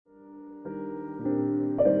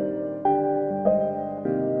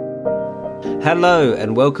Hello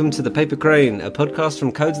and welcome to The Paper Crane, a podcast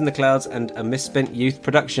from Codes in the Clouds and a Misspent Youth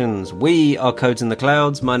Productions. We are Codes in the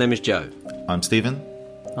Clouds. My name is Joe. I'm Stephen.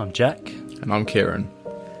 I'm Jack. And I'm Kieran.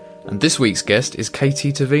 And this week's guest is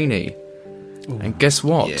Katie Tavini. Ooh. And guess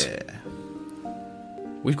what? Yeah.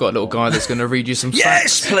 We've got a little guy that's going to read you some facts.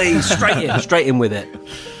 Yes, please! Straight in with it.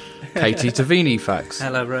 Katie Tavini facts.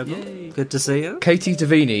 Hello, Robot. Yay. Good to see you. Katie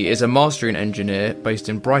Tavini is a mastering engineer based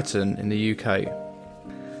in Brighton in the UK.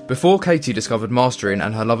 Before Katie discovered mastering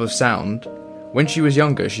and her love of sound, when she was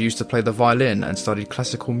younger she used to play the violin and studied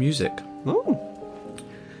classical music. Ooh.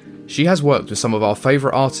 She has worked with some of our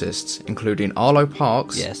favourite artists, including Arlo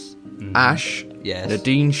Parks, yes, Ash, yes,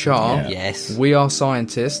 Nadine Shah, yes, We Are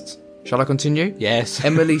Scientists. Shall I continue? Yes.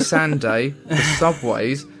 Emily Sandé, The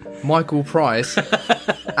Subways, Michael Price,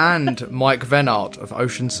 and Mike Venart of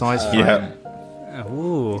Oceanside Fame. Yeah.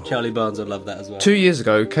 Ooh. Charlie Barnes would love that as well. 2 years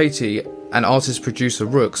ago, Katie and artist-producer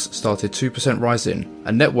Rooks started 2% Rising,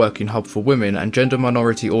 a networking hub for women and gender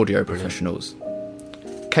minority audio professionals.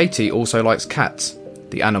 Katie also likes cats,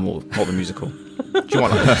 the animal, not the musical. Do you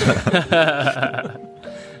want that?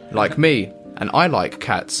 Like me, and I like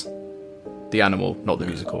cats, the animal, not the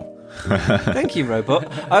musical. Thank you, Robot.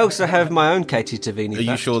 I also have my own Katie Tavini. Are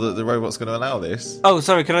you sure that the robot's going to allow this? Oh,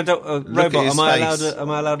 sorry. Can I do Robot? at his face. Am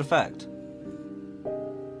I allowed a fact?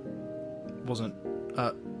 Wasn't.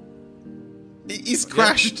 He's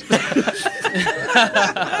crashed. I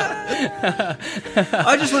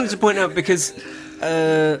just wanted to point out because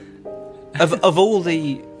of all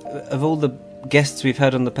the guests we've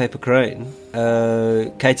had on the Paper Crane,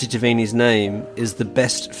 Katie Tavini's name is the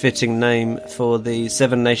best fitting name for the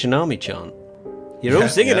Seven Nation Army chant. You're all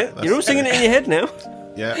singing it. You're all singing it in your head now.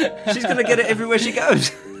 Yeah. She's going to get it everywhere she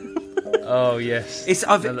goes. Oh, yes.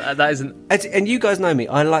 That isn't. And you guys know me.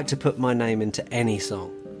 I like to put my name into any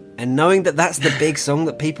song. And knowing that that's the big song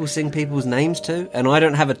that people sing people's names to, and I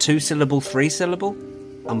don't have a 2-syllable, 3-syllable,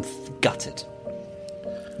 I'm gutted.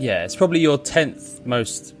 Yeah, it's probably your 10th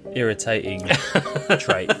most irritating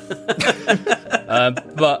trait.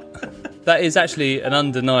 But that is actually an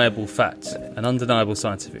undeniable fact, an undeniable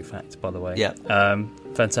scientific fact, by the way. Yeah.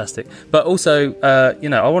 Fantastic. But also, I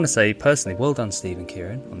want to say personally, well done, Steve and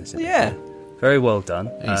Kieran, on this interview. Yeah. Very well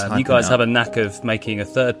done. You guys up. have a knack of making a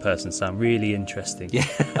third person sound really interesting. Yeah.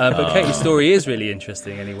 But Katie's story is really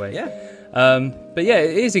interesting anyway. Yeah. But yeah,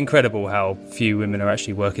 it is incredible how few women are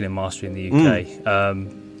actually working in mastering in the UK.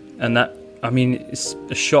 And that, I mean, it's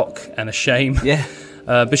a shock and a shame. Yeah.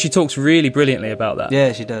 But she talks really brilliantly about that.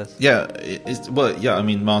 Yeah, she does. Yeah. I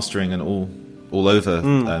mean, mastering and all over.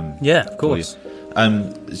 Yeah, of course.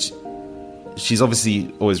 She's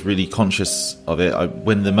obviously always really conscious of it.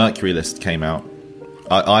 When the Mercury list came out,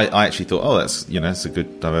 I actually thought, oh, that's it's a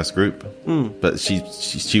good diverse group. But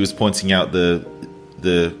she was pointing out the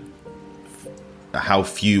how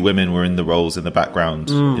few women were in the roles in the background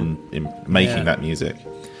in making that music.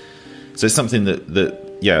 So it's something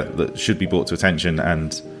that should be brought to attention.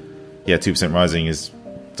 And 2% Rising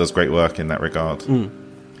does great work in that regard.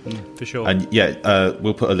 For sure. And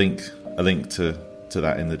we'll put a link to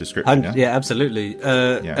that in the description. Yeah, absolutely.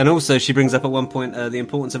 And also she brings up at one point the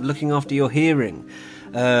importance of looking after your hearing.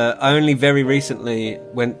 I only very recently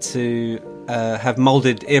went to have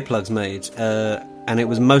moulded earplugs made, and it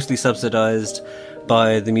was mostly subsidised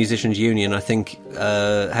by the Musicians Union. I think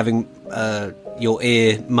having your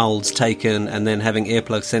ear moulds taken and then having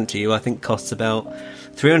earplugs sent to you, I think costs about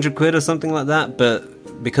 300 quid or something like that,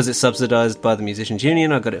 but because it's subsidised by the Musicians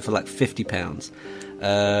Union, I got it for like £50.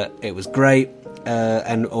 It was great.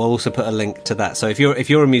 And I'll also put a link to that. So if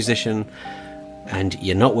you're a musician and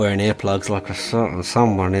you're not wearing earplugs like a certain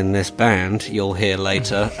someone in this band you'll hear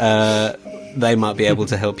later, they might be able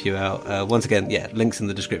to help you out. Once again, links in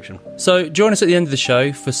the description. So join us at the end of the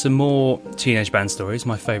show for some more teenage band stories,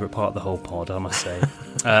 my favourite part of the whole pod, I must say.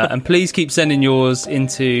 And please keep sending yours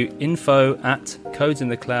into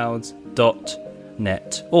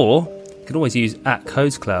info@codesintheclouds.net, or you can always use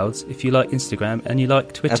 @CodesClouds if you like Instagram and you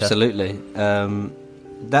like Twitter. Absolutely.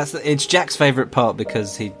 It's Jack's favourite part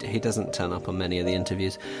because he doesn't turn up on many of the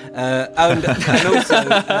interviews. And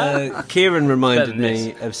also, Kieran reminded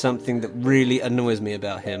me of something that really annoys me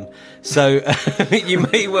about him. So you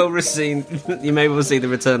may well see the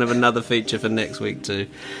return of another feature for next week too.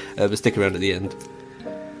 But stick around at the end.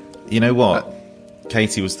 You know what?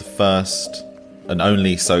 Katie was the first and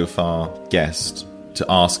only so far guest to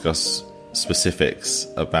ask us specifics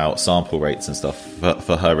about sample rates and stuff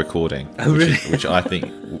for her recording. Oh, really? Which I think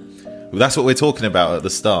that's what we're talking about at the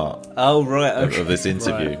start. Oh, right. Okay. Of this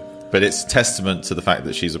interview. Right. But it's testament to the fact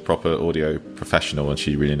that she's a proper audio professional and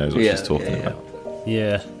she really knows what she's talking about.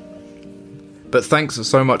 Yeah. But thanks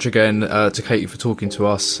so much again to Katie for talking to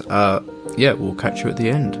us. We'll catch you at the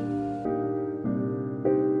end.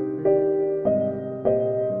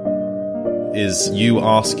 Is you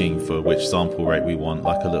asking for which sample rate we want,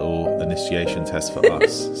 like a little initiation test for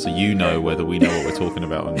us, so you know whether we know what we're talking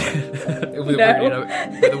about or not.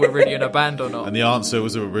 Whether we're really in a band or not. And the answer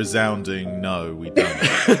was a resounding no, we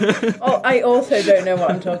don't. Oh, I also don't know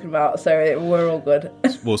what I'm talking about, so we're all good.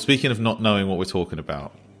 Well, speaking of not knowing what we're talking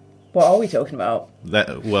about, what are we talking about?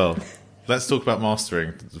 Let's talk about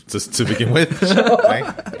mastering just to begin with. Okay?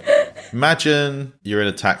 Imagine you're in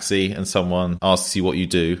a taxi and someone asks you what you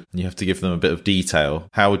do, and you have to give them a bit of detail.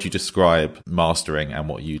 How would you describe mastering and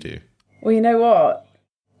what you do? Well, you know what?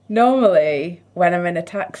 Normally, when I'm in a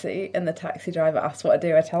taxi and the taxi driver asks what I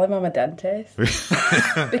do, I tell him I'm a dentist.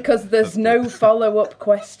 Because there's no follow-up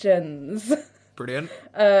questions. Brilliant.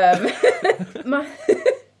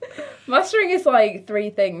 Mastering is like 3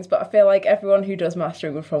 things, but I feel like everyone who does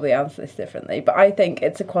mastering would probably answer this differently. But I think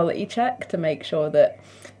it's a quality check to make sure that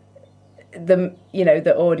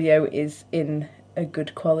the audio is in a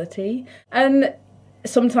good quality. And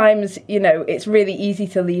sometimes, it's really easy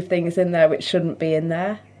to leave things in there which shouldn't be in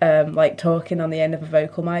there, like talking on the end of a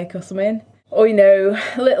vocal mic or something. Or,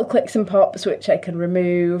 little clicks and pops which I can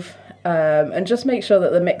remove. And just make sure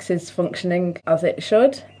that the mix is functioning as it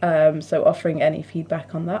should, so offering any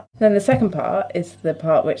feedback on that. Then the second part is the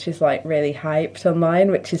part which is like really hyped online,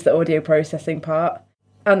 which is the audio processing part,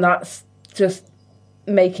 and that's just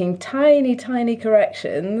making tiny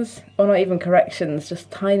corrections, or not even corrections, just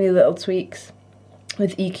tiny little tweaks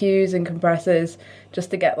with EQs and compressors, just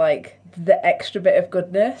to get like the extra bit of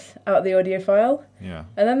goodness out of the audio file. Yeah.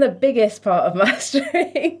 And then the biggest part of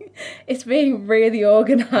mastering is being really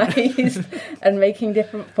organised and making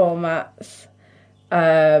different formats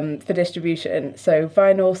for distribution. So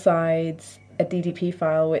vinyl sides, a DDP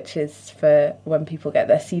file, which is for when people get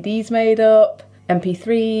their CDs made up,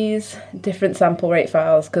 MP3s, different sample rate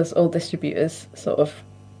files, because all distributors sort of,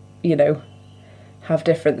 have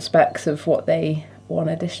different specs of what they want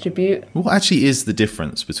to distribute. What actually is the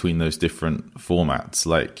difference between those different formats?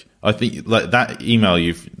 Like, I think like that email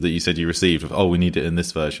that you said you received of, we need it in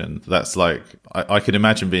this version. That's like, I can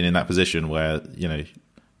imagine being in that position where,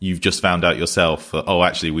 you've just found out yourself that,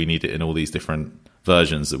 actually we need it in all these different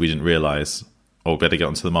versions that we didn't realise, or better get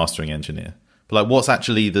onto the mastering engineer. But like, what's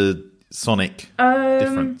actually the sonic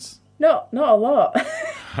difference? Not a lot.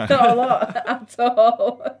 Not a lot at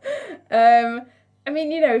all. I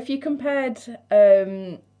mean, if you compared,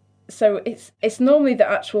 so it's normally the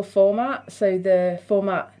actual format. So the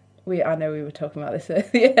format, I know we were talking about this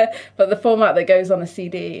earlier, but the format that goes on a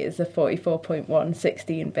CD is a 44.1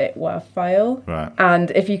 16-bit WAV file. Right.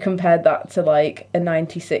 And if you compared that to like a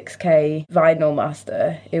 96K vinyl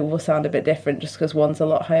master, it will sound a bit different just because one's a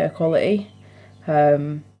lot higher quality.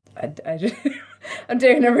 I'm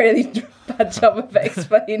doing a really bad job of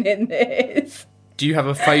explaining this. Do you have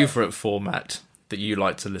a favourite format that you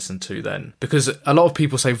like to listen to then? Because a lot of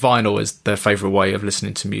people say vinyl is their favourite way of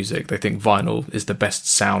listening to music. They think vinyl is the best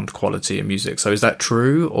sound quality in music. So is that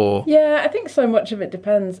true, or? Yeah, I think so much of it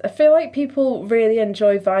depends. I feel like people really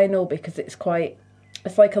enjoy vinyl because it's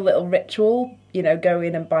like a little ritual,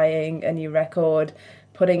 going and buying a new record,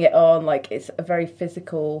 putting it on, like it's a very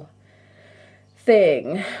physical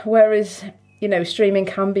thing. Whereas, streaming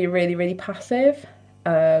can be really, really passive.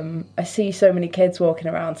 I see so many kids walking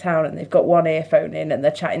around town and they've got one earphone in and they're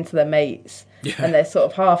chatting to their mates, and they're sort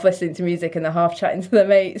of half listening to music and they're half chatting to their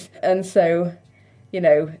mates. And so,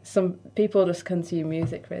 some people just consume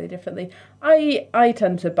music really differently. I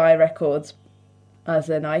tend to buy records as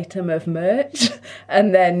an item of merch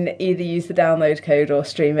and then either use the download code or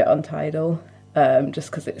stream it on Tidal, just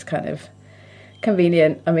because it's kind of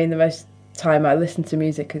convenient. I mean, the most time I listen to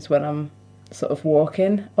music is when I'm sort of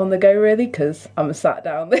walking on the go, really, because I'm sat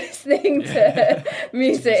down listening to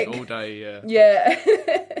music all day.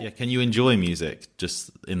 Yeah. Can you enjoy music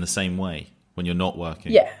just in the same way when you're not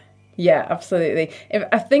working? Yeah, absolutely.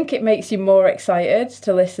 I think it makes you more excited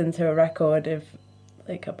to listen to a record of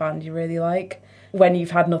like a band you really like when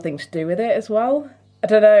you've had nothing to do with it as well. I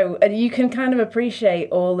don't know, and you can kind of appreciate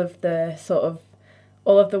all of the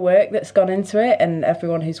work that's gone into it and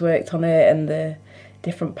everyone who's worked on it and the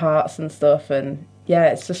different parts and stuff, and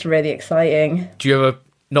it's just really exciting. Do you ever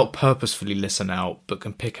not purposefully listen out but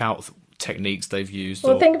can pick out techniques they've used?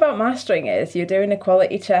 Well, the thing about mastering is you're doing a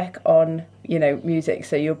quality check on music,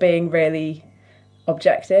 so you're being really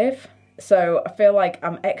objective. So I feel like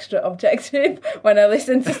I'm extra objective when I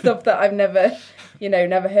listen to stuff that I've never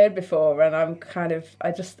heard before, and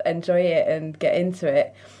I just enjoy it and get into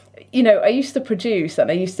it. you know, I used to produce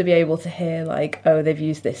and I used to be able to hear like, oh, they've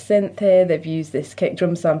used this synth here, they've used this kick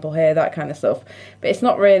drum sample here, that kind of stuff. But it's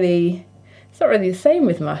not really the same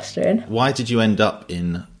with mastering. Why did you end up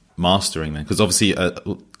in mastering then? Because obviously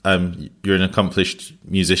you're an accomplished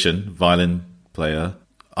musician, violin player.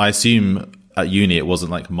 I assume at uni it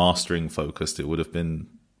wasn't like mastering focused, it would have been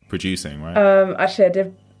producing, right? Actually, I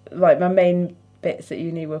did, like, my main bits at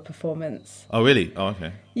uni were performance. Oh, really? Oh,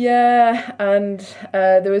 okay. Yeah, and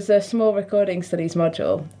there was a small recording studies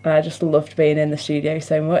module, and I just loved being in the studio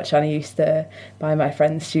so much, and I used to buy my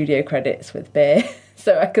friends studio credits with beer,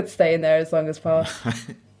 so I could stay in there as long as possible.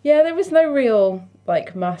 Yeah, there was no real,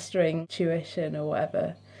 like, mastering tuition or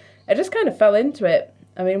whatever. I just kind of fell into it.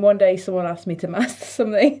 I mean, one day someone asked me to master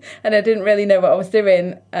something, and I didn't really know what I was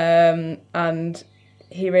doing, and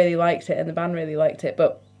he really liked it, and the band really liked it,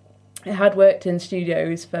 but I had worked in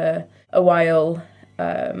studios for a while,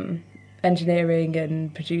 engineering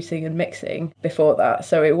and producing and mixing before that,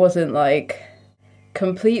 so it wasn't like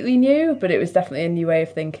completely new, but it was definitely a new way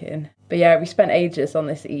of thinking. But yeah, we spent ages on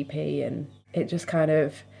this EP and it just kind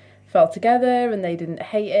of fell together and they didn't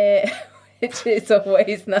hate it, which is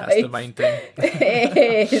always nice. That's the main thing.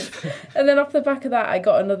 It is. And then off the back of that, I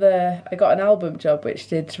got an album job which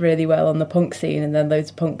did really well on the punk scene, and then loads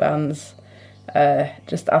of punk bands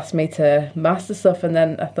just asked me to master stuff, and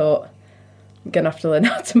then I thought, I'm going to have to learn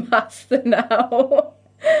how to master now.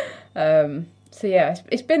 So yeah,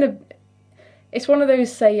 it's one of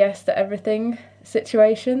those say yes to everything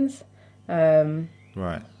situations.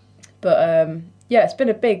 Right. But yeah, it's been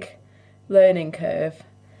a big learning curve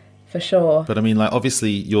for sure. But I mean, like,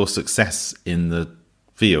 obviously your success in the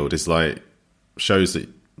field is like, shows that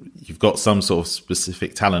you've got some sort of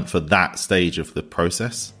specific talent for that stage of the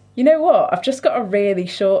process. You know what? I've just got a really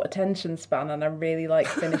short attention span and I really like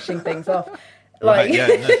finishing things off. Like, right,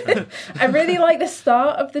 yeah, no. I really like the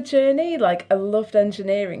start of the journey. Like, I loved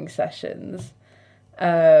engineering sessions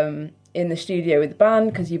in the studio with the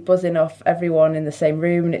band because you're buzzing off everyone in the same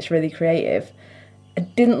room and it's really creative. I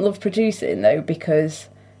didn't love producing, though, because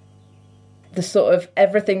the sort of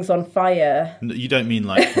everything's on fire. You don't mean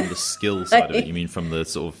like from the skill side of it. You mean from the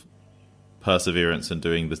sort of perseverance and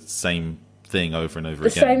doing the same thing over and over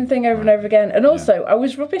again. The same thing over and over again. And also, I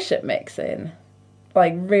was rubbish at mixing.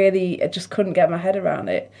 Like, really, I just couldn't get my head around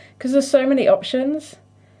it. Because there's so many options.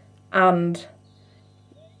 And,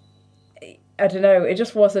 I don't know, it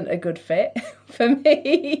just wasn't a good fit for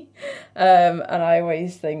me. And I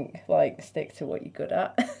always think, like, stick to what you're good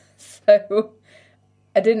at. So,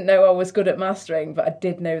 I didn't know I was good at mastering, but I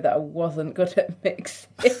did know that I wasn't good at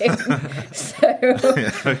mixing. So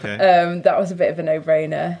okay. That was a bit of a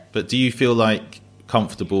no-brainer. But do you feel like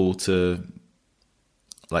comfortable to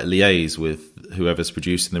like liaise with whoever's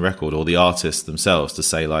producing the record or the artists themselves to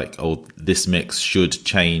say like, oh, this mix should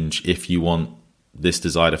change if you want this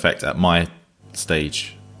desired effect at my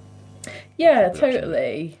stage? Yeah,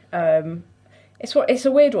 totally. It's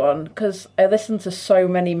a weird one because I listen to so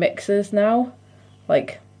many mixes now.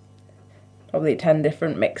 Like, probably 10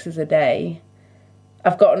 different mixes a day.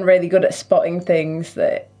 I've gotten really good at spotting things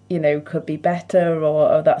that, you know, could be better, or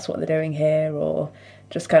oh, that's what they're doing here, or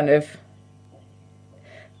just kind of,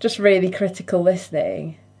 just really critical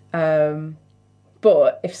listening.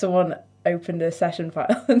 But if someone opened a session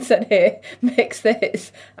file and said, here, mix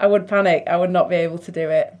this, I would panic. I would not be able to do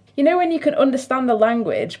it. You know when you can understand the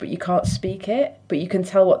language, but you can't speak it, but you can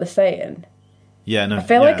tell what they're saying? Yeah, no. I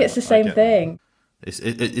feel like it's the same thing.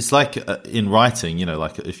 It's like in writing, you know,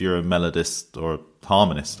 like if you're a melodist or a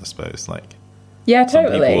harmonist, I suppose. Like, yeah,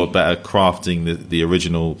 totally. Some people are better crafting the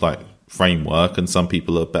original like framework, and some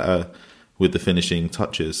people are better with the finishing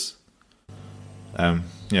touches.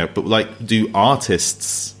 Yeah, but like, do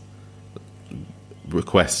artists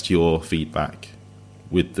request your feedback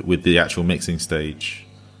with the actual mixing stage?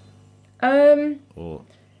 Or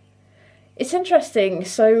it's interesting.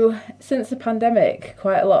 So since the pandemic,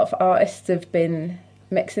 quite a lot of artists have been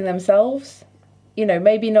mixing themselves. You know,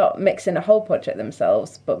 maybe not mixing a whole project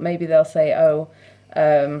themselves, but maybe they'll say, oh,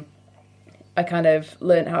 I kind of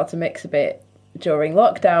learned how to mix a bit during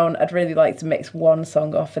lockdown. I'd really like to mix one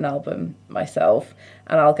song off an album myself,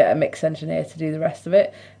 and I'll get a mix engineer to do the rest of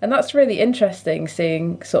it. And that's really interesting,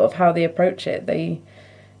 seeing sort of how they approach it.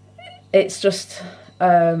 It's just,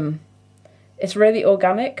 it's really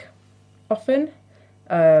organic often,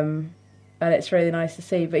 and it's really nice to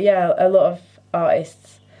see. But yeah, a lot of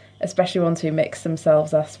artists, especially ones who mix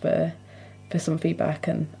themselves, ask for some feedback,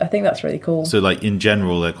 and I think that's really cool. So like in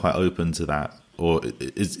general, they're quite open to that, or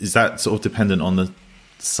is that sort of dependent on the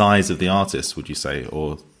size of the artist, would you say,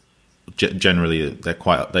 or generally they're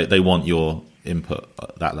quite they want your input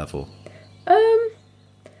at that level?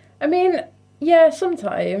 I mean, yeah,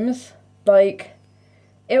 sometimes. Like,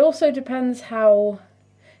 it also depends how...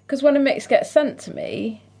 Because when a mix gets sent to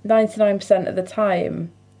me, 99% of the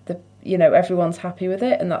time, everyone's happy with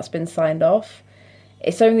it and that's been signed off.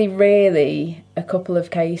 It's only really a couple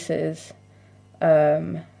of cases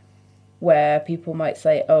where people might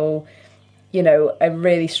say, oh, I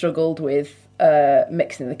really struggled with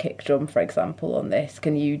mixing the kick drum, for example, on this.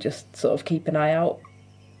 Can you just sort of keep an eye out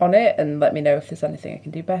on it and let me know if there's anything I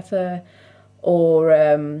can do better? Or,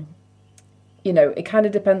 it kind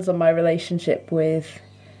of depends on my relationship with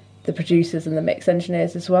the producers and the mix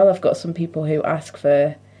engineers as well. I've got some people who ask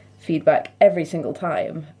for feedback every single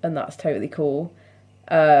time, and that's totally cool.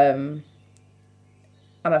 And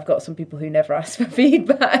I've got some people who never ask for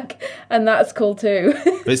feedback, and that's cool too.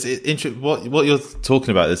 It's interesting. What you're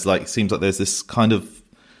talking about is seems like there's this kind of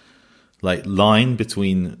line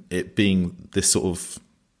between it being this sort of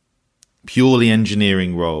purely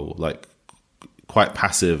engineering role, quite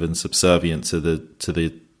passive and subservient to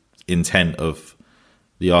the intent of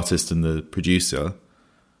the artist and the producer,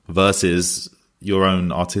 versus your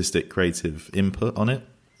own artistic creative input on it.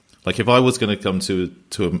 If I was going to come to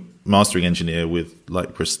a mastering engineer with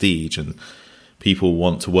prestige and people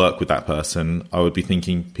want to work with that person, I would be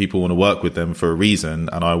thinking people want to work with them for a reason,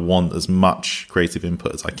 and I want as much creative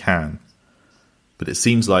input as I can. But it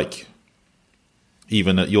seems like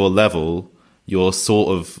even at your level, your sort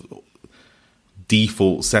of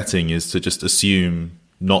default setting is to just assume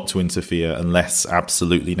not to interfere unless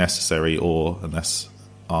absolutely necessary or unless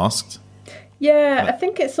asked. Yeah, I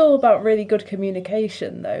think it's all about really good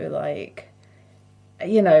communication, though.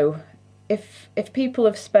 If people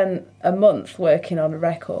have spent a month working on a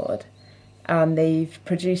record and they've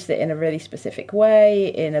produced it in a really specific way,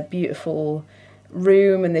 in a beautiful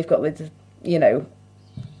room, and they've got loads of,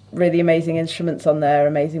 really amazing instruments on there,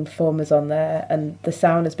 amazing performers on there, and the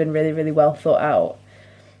sound has been really, really well thought out,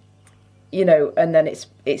 and then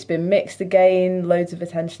it's been mixed again, loads of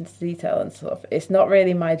attention to detail and stuff. It's not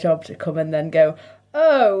really my job to come and then go,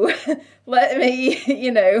 oh, let me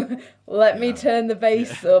turn the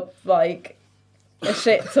bass up like a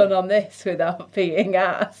shit ton on this without being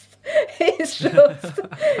asked. That's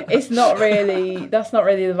not really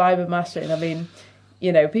the vibe of mastering. I mean,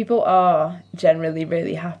 people are generally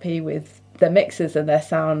really happy with their mixes and their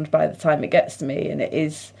sound by the time it gets to me, and it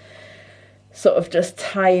is sort of just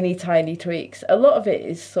tiny, tiny tweaks. A lot of it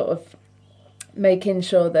is sort of making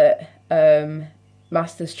sure that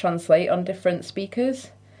masters translate on different speakers.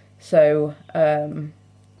 So,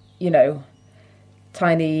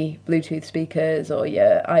 tiny Bluetooth speakers or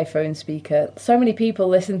your iPhone speaker. So many people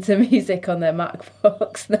listen to music on their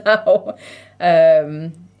MacBooks now.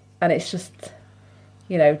 And it's just,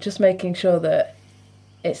 just making sure that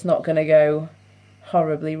it's not going to go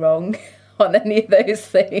horribly wrong on any of those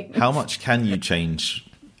things. How much can you change,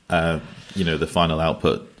 the final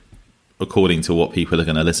output according to what people are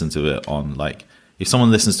going to listen to it on? If someone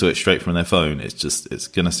listens to it straight from their phone, it's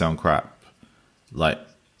going to sound crap.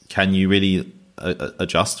 Can you really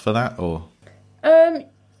adjust for that, or?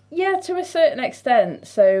 Yeah, to a certain extent.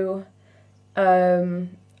 So, I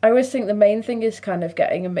always think the main thing is kind of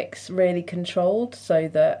getting a mix really controlled so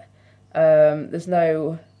that there's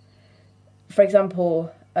no, for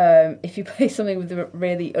example, if you play something with a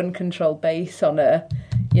really uncontrolled bass on a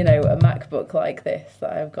MacBook like this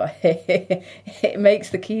that I've got here, it makes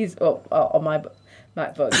the keys on my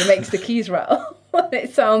MacBook. It makes the keys rattle.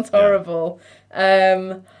 It sounds horrible.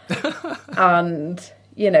 And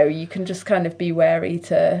you can just kind of be wary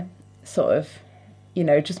to sort of,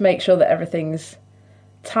 just make sure that everything's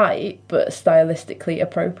tight but stylistically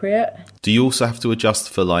appropriate. Do you also have to adjust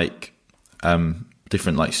for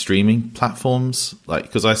different streaming platforms?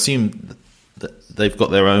 Because I assume that they've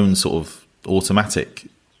got their own sort of automatic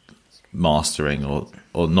mastering or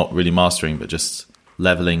not really mastering, but just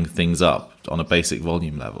leveling things up on a basic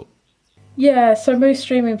volume level. Yeah, so most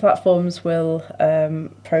streaming platforms will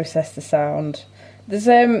process the sound. There's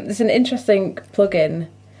an interesting plugin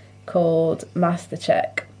called Master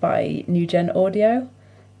Check by New Gen Audio,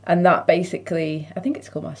 and that basically, I think it's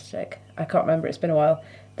called Master Check. I can't remember, it's been a while.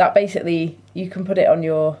 That basically, you can put it on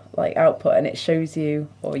your output and it shows you,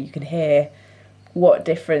 or you can hear what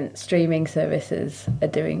different streaming services are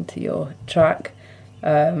doing to your track.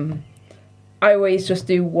 I always just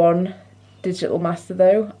do one digital master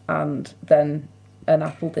though, and then an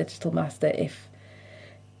Apple digital master if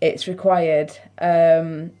it's required,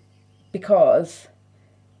 because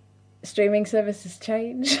streaming services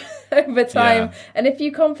change over time. Yeah. And if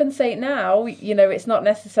you compensate now, it's not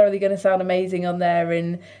necessarily going to sound amazing on there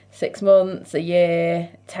in 6 months, a year,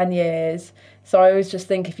 10 years. So I always just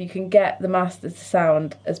think if you can get the master to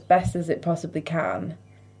sound as best as it possibly can,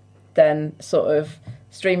 then sort of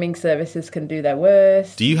streaming services can do their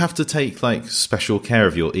worst. Do you have to take like special care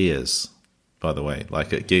of your ears, by the way,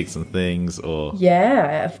 like at gigs and things, or?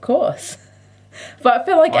 Yeah, of course. But I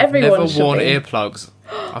feel like everyone should worn be. earplugs.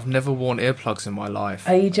 I've never worn earplugs in my life.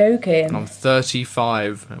 Are you joking? And I'm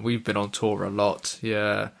 35 and we've been on tour a lot.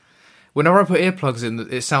 Yeah. Whenever I put earplugs in,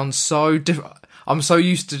 it sounds so different. I'm so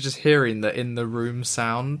used to just hearing the in the room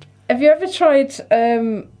sound. Have you ever tried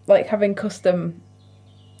like having custom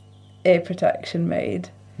ear protection made?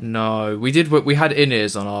 No, we did. We had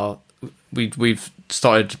in-ears on our. We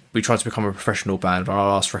tried to become a professional band on our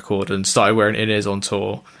last record and started wearing in-ears on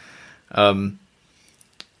tour.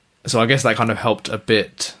 So I guess that kind of helped a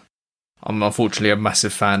bit. I'm unfortunately a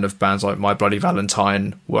massive fan of bands like My Bloody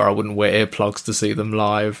Valentine, where I wouldn't wear earplugs to see them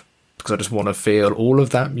live because I just want to feel all of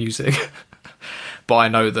that music. But I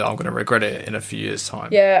know that I'm going to regret it in a few years' time.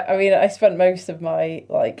 Yeah, I mean, I spent most of my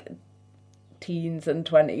like teens and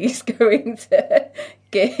 20s going to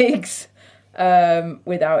gigs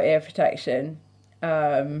without ear protection,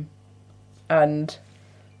 and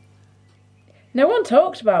no one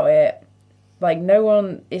talked about it. Like, no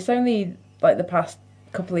one. It's only like the past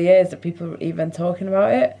couple of years that people are even talking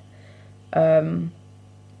about it.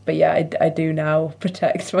 But yeah, I do now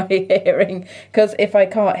protect my hearing, because if I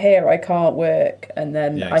can't hear, I can't work, and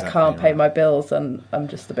then I can't pay my bills, and I'm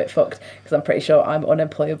just a bit fucked, because I'm pretty sure I'm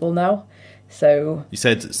unemployable now. So you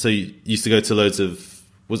said, so you used to go to loads of,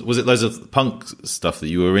 was it loads of punk stuff that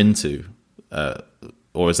you were into,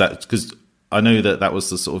 or is that because I know that was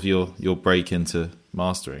the sort of your break into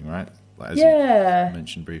mastering, right? Like, as you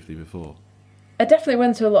mentioned briefly before. I definitely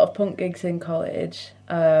went to a lot of punk gigs in college.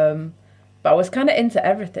 But I was kind of into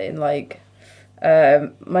everything. Like,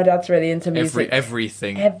 my dad's really into music.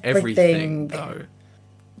 Everything. Though,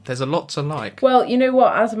 there's a lot to like. Well, you know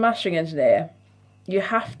what? As a mastering engineer, you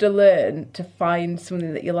have to learn to find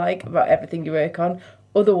something that you like about everything you work on.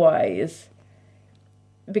 Otherwise,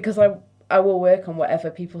 because I will work on whatever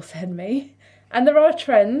people send me, and there are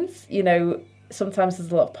trends. You know, sometimes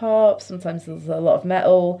there's a lot of pop, sometimes there's a lot of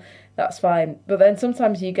metal. That's fine. But then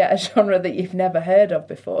sometimes you get a genre that you've never heard of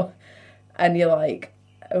before. And you're like,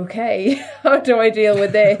 okay, how do I deal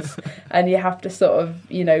with this? And you have to sort of,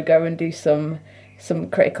 you know, go and do some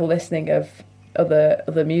critical listening of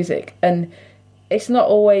other music. And it's not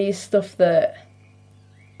always stuff that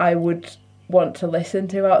I would want to listen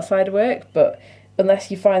to outside of work, but unless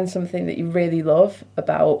you find something that you really love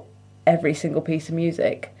about every single piece of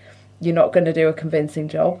music, you're not going to do a convincing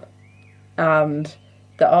job. And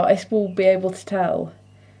the artist will be able to tell.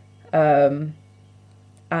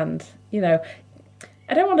 And, you know,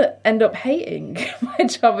 I don't want to end up hating my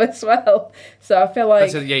job as well. So I feel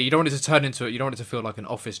like... you don't want it to turn into it. You don't want it to feel like an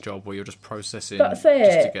office job where you're just processing. That's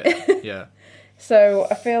it. Just to get, So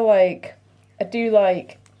I feel like I do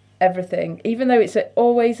like everything, even though it's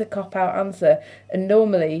always a cop-out answer. And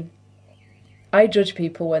normally I judge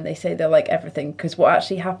people when they say they like everything, because what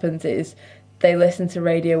actually happens is they listen to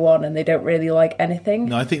Radio 1 and they don't really like anything.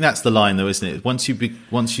 No, I think that's the line, though, isn't it? Once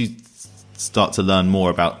you start to learn more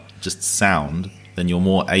about just sound, then you're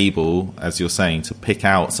more able, as you're saying, to pick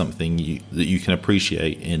out something that you can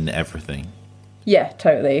appreciate in everything. Yeah,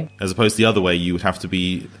 totally. As opposed to the other way, you would have to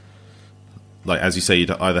be, like, as you say,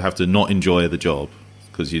 you'd either have to not enjoy the job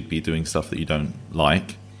because you'd be doing stuff that you don't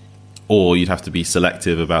like, or you'd have to be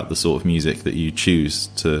selective about the sort of music that you choose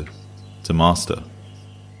to master.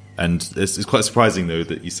 And it's quite surprising, though,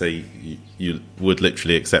 that you say you would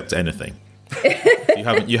literally accept anything.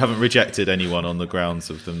 You haven't rejected anyone on the grounds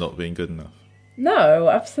of them not being good enough. No,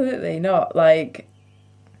 absolutely not. Like,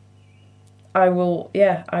 I will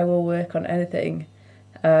work on anything.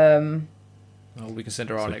 We can send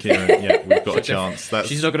her on next time. Yeah, we've got a chance.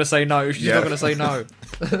 She's not going to say no. She's not going to say no.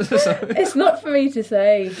 It's not for me to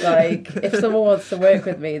say. Like, if someone wants to work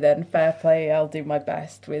with me, then fair play. I'll do my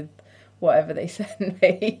best with whatever they send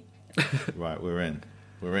me. Right, we're in.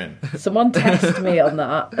 Someone test me on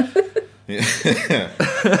that.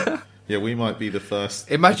 Yeah, we might be the first.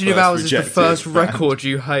 Imagine if ours is the first record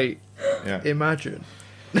you hate. Yeah. Imagine.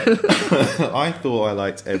 I thought I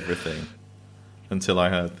liked everything until I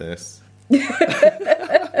heard this.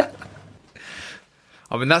 I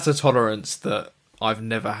mean, that's a tolerance that I've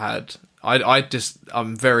never had.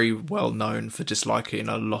 I'm very well known for disliking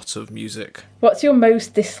a lot of music. What's your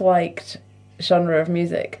most disliked genre of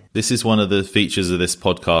music? This is one of the features of this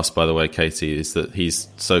podcast, by the way, Katie, is that he's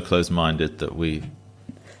so close-minded that we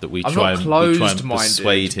try and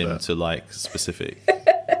persuade him to like specific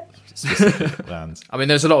bands. I mean,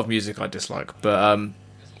 there's a lot of music I dislike, but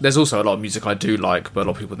There's also a lot of music I do like, but a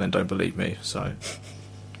lot of people then don't believe me, so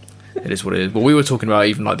it is what it is. But we were talking about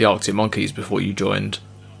even like the Arctic Monkeys before you joined,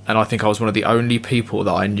 and I think I was one of the only people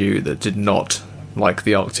that I knew that did not like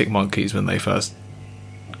the Arctic Monkeys when they first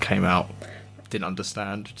came out. Didn't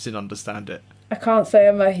understand it. I can't say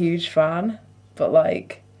I'm a huge fan, but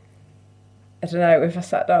like, I don't know, if I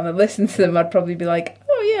sat down and listened to them, I'd probably be like,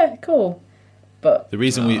 oh yeah, cool. But the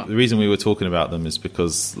reason we were talking about them is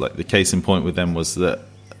because like the case in point with them was that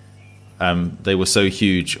they were so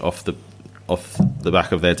huge off the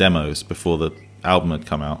back of their demos before the album had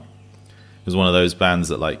come out. It was one of those bands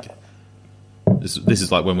that like this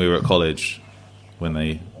is like when we were at college when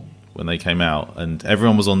they came out, and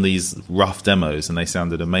everyone was on these rough demos and they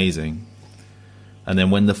sounded amazing. And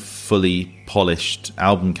then when the fully polished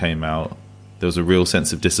album came out, there was a real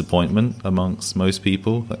sense of disappointment amongst most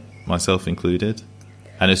people, myself included.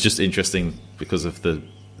 And it's just interesting because of the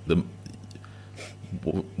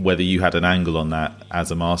whether you had an angle on that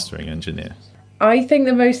as a mastering engineer. I think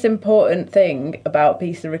the most important thing about a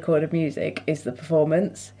piece of recorded music is the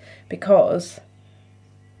performance, because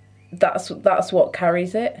that's what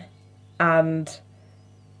carries it. And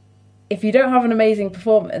if you don't have an amazing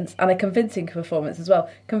performance, and a convincing performance as well,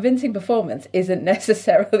 convincing performance isn't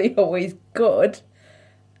necessarily always good,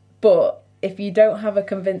 but if you don't have a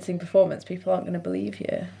convincing performance, people aren't going to believe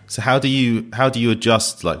you. So how do you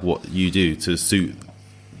adjust like what you do to suit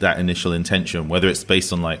that initial intention, whether it's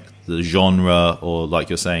based on like the genre or like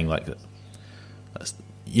you're saying like a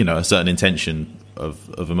certain intention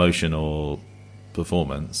of emotion or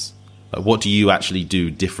performance? Like, what do you actually do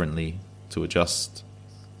differently to adjust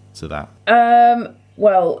to that?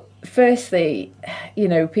 Well, firstly,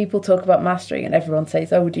 people talk about mastering and everyone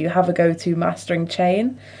says, oh, do you have a go-to mastering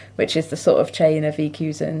chain, which is the sort of chain of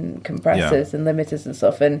EQs and compressors and limiters and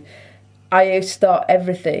stuff. And I start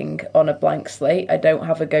everything on a blank slate. I don't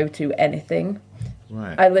have a go-to anything.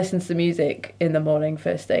 Right. I listen to the music in the morning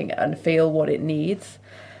first thing and feel what it needs.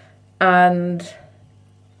 And,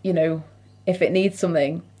 if it needs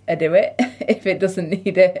something, I do it. If it doesn't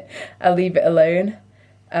need it, I leave it alone.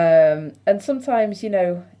 And sometimes,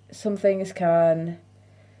 some things can,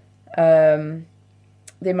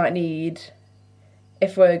 they might need,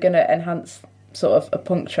 if we're going to enhance sort of a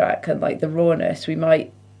punk track and like the rawness, we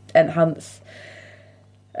might enhance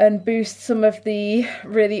and boost some of the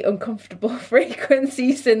really uncomfortable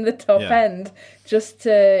frequencies in the top end, just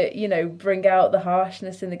to, bring out the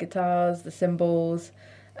harshness in the guitars, the cymbals.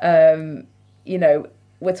 We're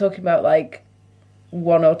talking about like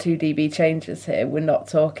 1 or 2 dB changes here. We're not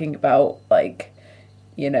talking about like,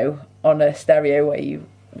 on a stereo where you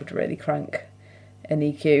would really crank an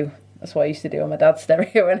EQ. That's what I used to do on my dad's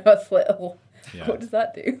stereo when I was little. Yeah. What does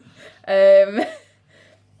that do?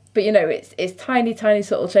 But it's tiny, tiny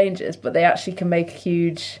subtle changes, but they actually can make a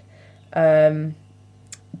huge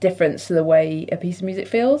difference to the way a piece of music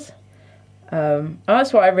feels. And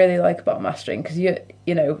that's what I really like about mastering, because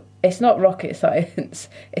it's not rocket science.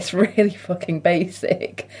 It's really fucking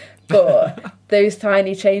basic, but those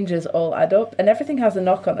tiny changes all add up, and everything has a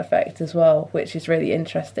knock-on effect as well, which is really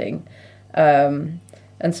interesting. And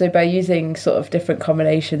so by using sort of different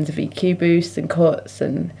combinations of EQ boosts and cuts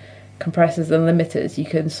and compressors and limiters, you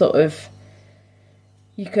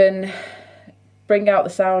can bring out the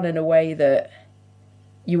sound in a way that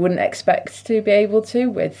you wouldn't expect to be able to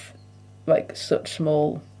with like such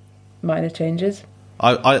small minor changes.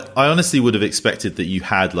 I honestly would have expected that you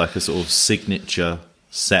had like a sort of signature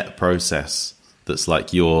set process that's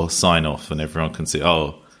like your sign off and everyone can see,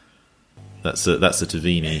 oh, that's a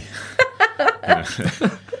Tavini.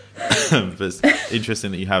 But it's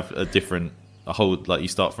interesting that you have a whole, like you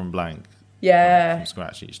start from blank. Yeah. From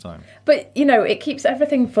scratch each time. But, it keeps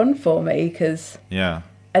everything fun for me, because I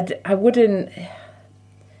wouldn't...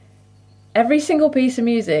 Every single piece of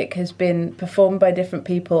music has been performed by different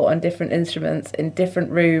people on different instruments in different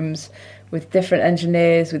rooms with different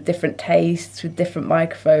engineers, with different tastes, with different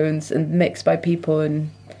microphones, and mixed by people in,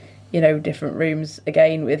 different rooms,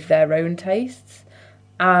 again, with their own tastes.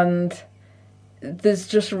 And there's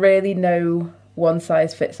just really no one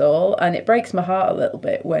size fits all. And it breaks my heart a little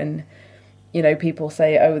bit when, people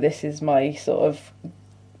say, oh, this is my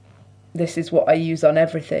this is what I use on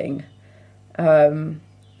everything.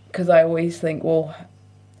 Because I always think, well,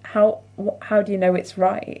 how do you know it's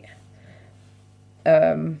right?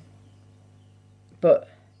 But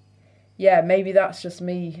yeah, maybe that's just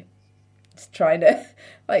me trying to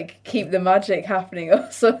like keep the magic happening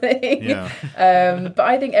or something. Yeah. But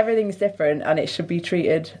I think everything's different, and it should be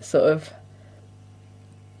treated sort of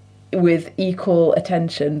with equal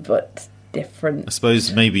attention, but different. I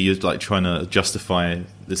suppose maybe you're like trying to justify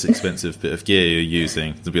this expensive bit of gear you're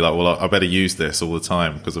using to be like, well, I better use this all the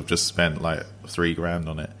time because I've just spent like $3,000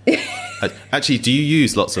 on it. Actually, do you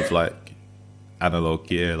use lots of like analog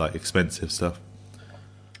gear, like expensive stuff?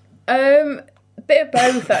 Bit of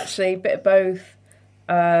both, actually. Bit of both.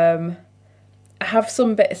 I have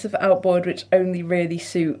some bits of outboard which only really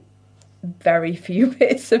suit very few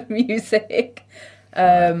bits of music,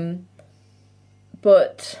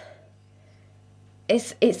 but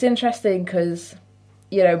it's interesting because,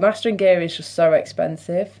 you know, mastering gear is just so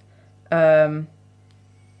expensive. I've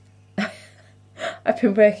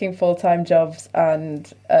been working full-time jobs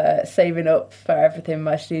and saving up for everything in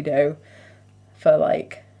my studio for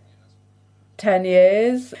like 10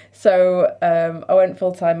 years. So I went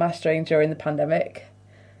full-time mastering during the pandemic.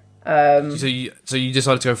 So you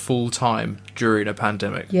decided to go full-time during a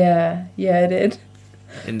pandemic? Yeah, I did.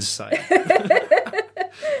 Insane.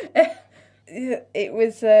 It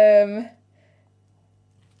was,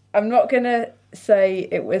 I'm not going to say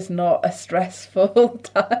it was not a stressful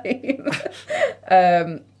time,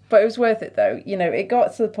 but it was worth it though. You know, it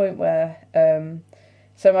got to the point where,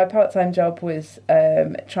 so my part-time job was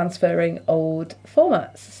transferring old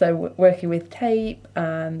formats, so working with tape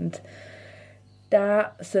and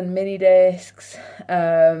DATs and mini discs.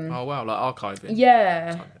 Oh wow, like archiving.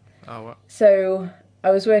 Yeah. Oh wow. So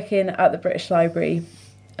I was working at the British Library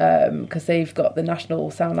because they've got the National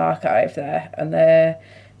Sound Archive there, and they're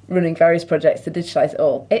running various projects to digitalise it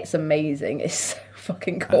all. It's amazing. It's so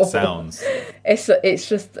fucking cool. That sounds. It's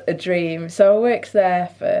just a dream. So I worked there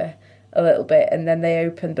for a little bit, and then they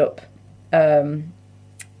opened up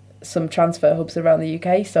some transfer hubs around the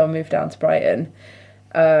UK. So I moved down to Brighton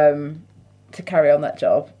to carry on that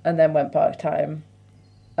job, and then went part-time.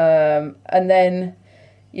 And then,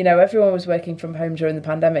 you know, everyone was working from home during the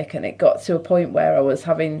pandemic, and it got to a point where I was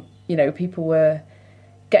having, you know, people were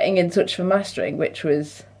getting in touch for mastering, which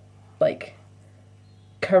was like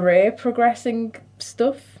career progressing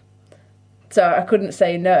stuff. So I couldn't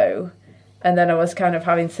say no. And then I was kind of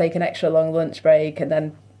having to take an extra long lunch break and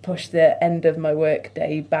then push the end of my work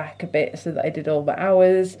day back a bit so that I did all my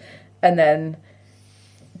hours. And then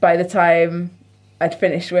by the time I'd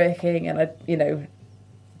finished working and I'd, you know,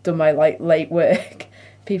 done my like late work,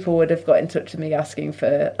 people would have got in touch with me asking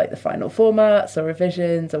for like the final formats or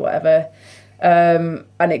revisions or whatever. And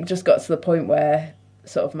it just got to the point where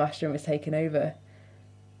sort of mastering was taken over.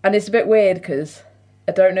 And it's a bit weird because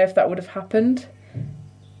I don't know if that would have happened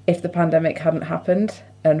if the pandemic hadn't happened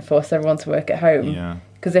and forced everyone to work at home. Yeah.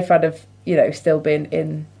 Because if I'd have, you know, still been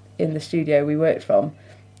in the studio we worked from,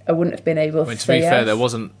 I wouldn't have been able to say be fair, yes. there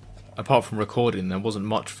wasn't, apart from recording, there wasn't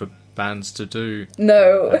much for bands to do.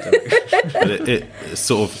 No. But it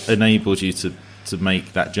sort of enabled you to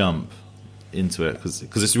make that jump into it, because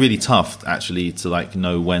it's really tough actually to like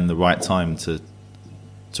know when the right time to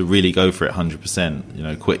really go for it 100%. You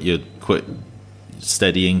know, quit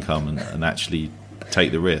steady income and actually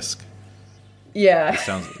take the risk. Yeah. It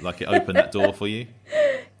sounds like it opened that door for you.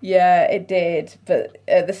 Yeah, it did. But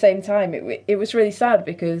at the same time, it was really sad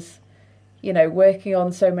because, you know, working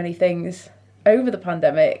on so many things over the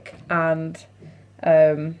pandemic and,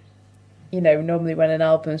 you know, normally when an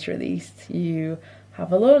album's released, you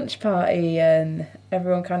have a launch party and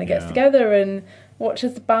everyone kind of gets together and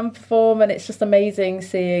watches the band perform, and it's just amazing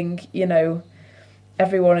seeing, you know,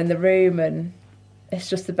 everyone in the room, and it's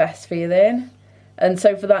just the best feeling. And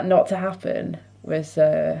so for that not to happen was,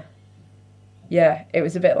 it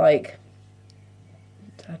was a bit like,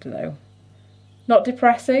 I don't know, not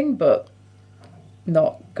depressing, but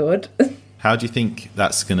not good. How do you think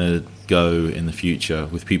that's going to go in the future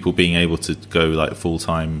with people being able to go like full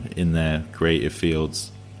time in their creative fields?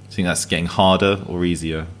 Do you think that's getting harder or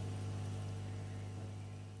easier?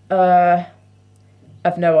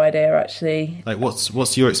 I've no idea actually. Like,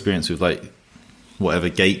 what's your experience with like whatever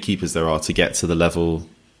gatekeepers there are to get to the level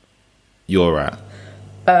you're at?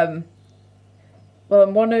 Well,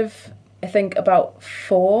 I'm one of, I think, about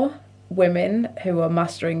 4 women who are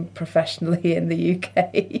mastering professionally in the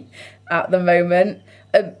UK at the moment.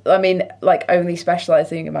 I mean, like, only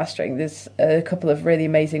specialising in mastering. There's a couple of really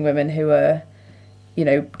amazing women who are, you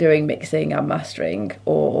know, doing mixing and mastering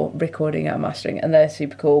or recording and mastering, and they're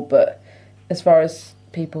super cool. But as far as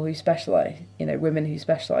people who specialise, you know, women who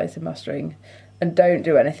specialise in mastering and don't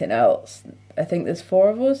do anything else, I think there's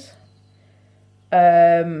 4 of us.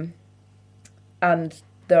 And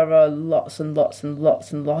there are lots and lots and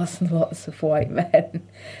lots and lots and lots of white men.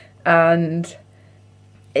 And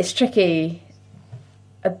it's tricky.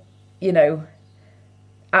 You know,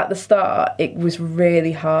 at the start, it was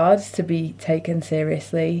really hard to be taken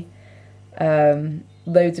seriously.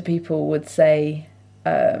 Loads of people would say,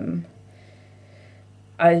 I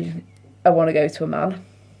want to go to a man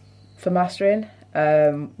for mastering.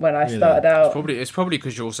 When I started out, it's probably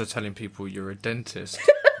because you're also telling people you're a dentist.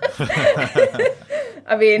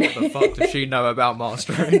 I mean, What the fuck does she know about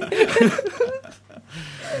mastering?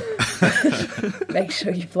 make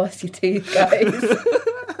sure you floss your teeth, guys.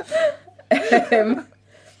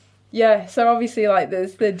 Yeah, so obviously, like,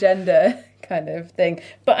 there's the gender kind of thing,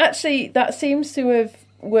 but actually, that seems to have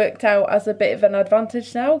worked out as a bit of an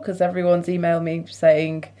advantage now, because everyone's emailed me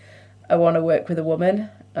saying, I want to work with a woman.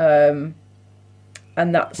 And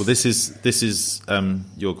that's... Well, this is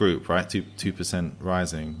your group, right? 2%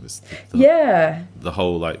 Rising. Yeah. The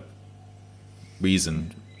whole, like,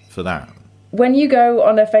 reason for that. When you go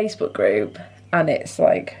on a Facebook group and it's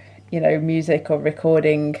like, you know, music or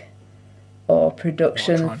recording or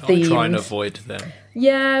production themes... I try and avoid them.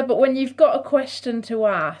 Yeah, but when you've got a question to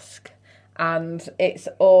ask and it's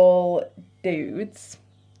all dudes,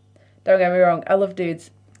 don't get me wrong, I love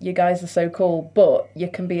dudes. You guys are so cool, but you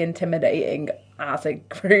can be intimidating as a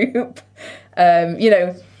group. You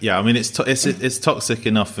know. Yeah, I mean, it's toxic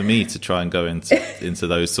enough for me to try and go into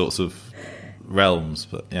those sorts of realms,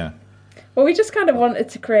 but yeah. Well, we just kind of wanted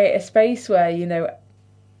to create a space where, you know,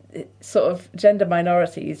 sort of gender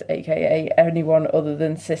minorities, aka anyone other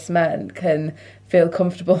than cis men, can feel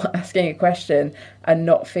comfortable asking a question and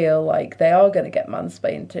not feel like they are going to get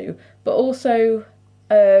mansplained to. But also,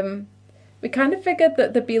 we kind of figured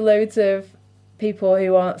that there'd be loads of people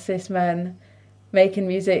who aren't cis men making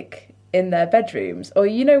music in their bedrooms. Or,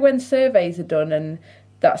 you know, when surveys are done and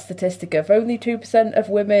that statistic of only 2% of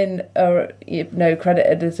women are, you know,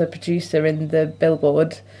 credited as a producer in the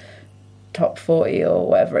Billboard top 40 or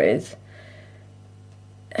whatever it is,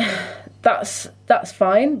 that's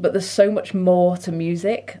fine, but there's so much more to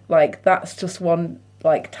music. Like, that's just one,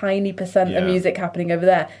 like, tiny percent of music happening over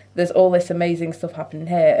there. There's all this amazing stuff happening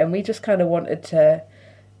here, and we just kind of wanted to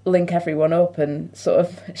link everyone up and sort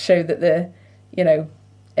of show that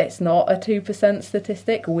it's not a 2%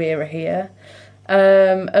 statistic. We're here,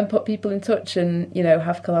 and put people in touch and, you know,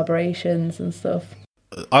 have collaborations and stuff.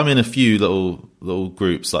 I'm in a few little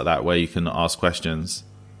groups like that where you can ask questions,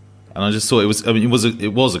 and I just thought it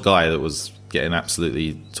was a guy that was getting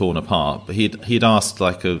absolutely torn apart, but he'd asked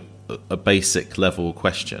like a basic level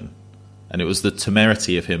question, and it was the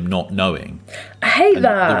temerity of him not knowing. I hate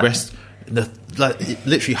that. The rest,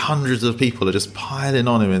 literally hundreds of people are just piling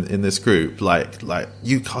on him in this group, like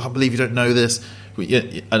you can't believe you don't know this.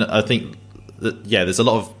 And I think that there's a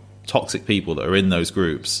lot of toxic people that are in those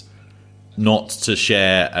groups, not to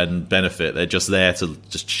share and benefit. They're just there to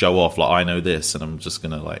just show off, like, I know this, and I'm just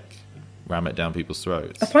gonna like ram it down people's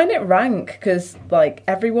throats. I find it rank because, like,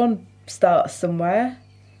 everyone starts somewhere,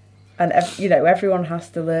 and everyone has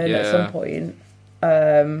to learn at some point.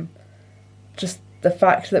 Just the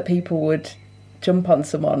fact that people would jump on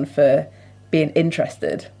someone for being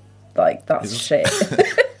interested, like, that's shit.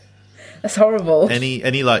 That's horrible.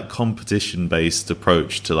 Any like competition based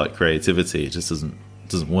approach to like creativity, it just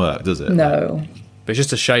doesn't work, does it? No. But it's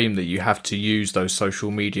just a shame that you have to use those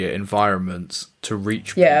social media environments to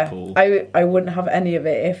reach people. I wouldn't have any of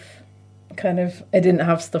it if I didn't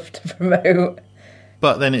have stuff to promote.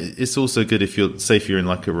 But then it's also good if you're in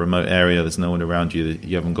like a remote area, there's no one around you, that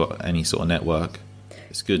you haven't got any sort of network.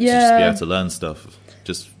 It's good to just be able to learn stuff,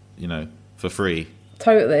 just, you know, for free.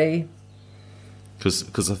 Totally.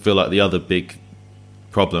 Because I feel like the other big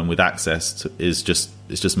problem with access is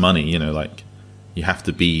just money, you know, like, you have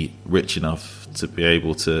to be rich enough to be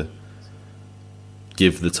able to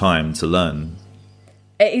give the time to learn.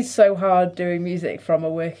 It is so hard doing music from a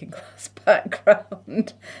working class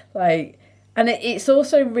background. Like, and it's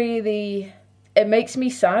also really, it makes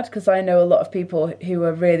me sad because I know a lot of people who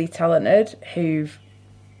are really talented who've,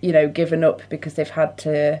 you know, given up because they've had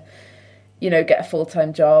to, you know, get a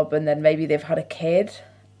full-time job, and then maybe they've had a kid,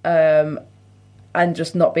 and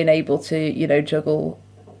just not been able to, you know, juggle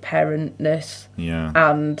parentness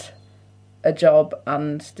and a job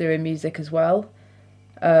and doing music as well.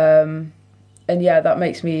 And that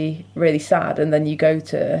makes me really sad. And then you go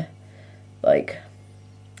to like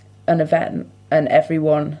an event and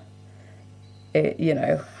everyone, you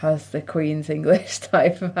know, has the Queen's English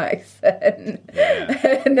type of accent.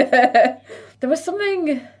 And there was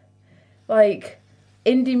something like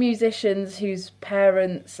indie musicians whose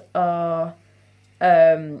parents are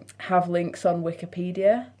have links on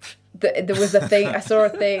Wikipedia. There was a thing. I saw a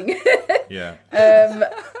thing.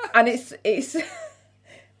 And it's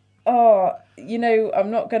you know,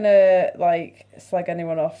 I'm not gonna like slag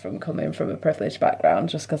anyone off from coming from a privileged background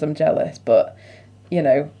just because I'm jealous, but, you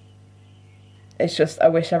know, It's just I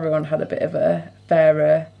wish everyone had a bit of a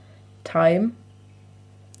fairer time.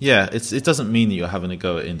 Yeah, it doesn't mean that you're having a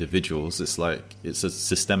go at individuals. It's like it's a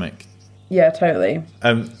systemic. Yeah, totally.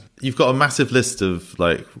 You've got a massive list of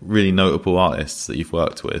like really notable artists that you've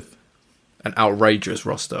worked with. An outrageous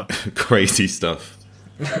roster. Crazy stuff.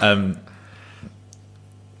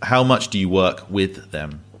 How much do you work with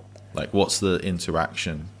them? Like, what's the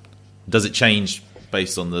interaction? Does it change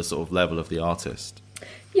based on the sort of level of the artist?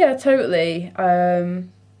 Yeah, totally.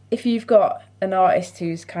 If you've got an artist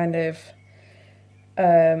who's kind of...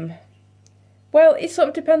 well, it sort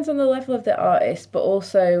of depends on the level of the artist, but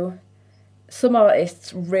also some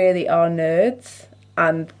artists really are nerds,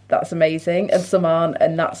 and that's amazing, and some aren't,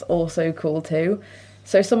 and that's also cool too.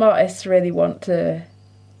 So some artists really want to,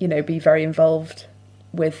 be very involved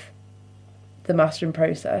with the mastering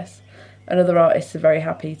process, and other artists are very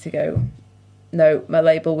happy to go, no, my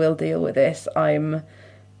label will deal with this, I'm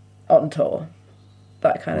on tour,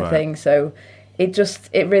 that kind of thing. So it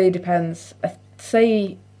really depends. I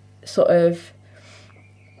say sort of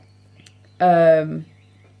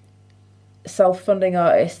self-funding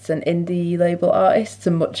artists and indie label artists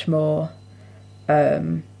are much more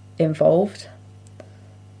involved.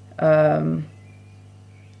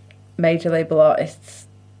 Major label artists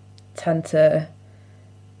tend to,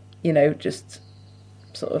 just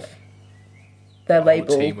sort of their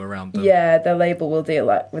label team around them. Yeah, their label will deal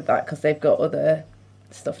with that because they've got other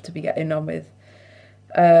stuff to be getting on with.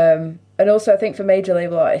 And also, I think for major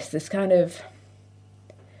label artists, it's kind of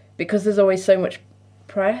because there's always so much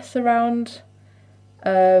press around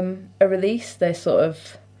a release. They're sort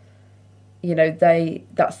of,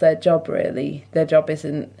 that's their job really. Their job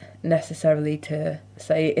isn't necessarily to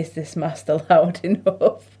say, is this master loud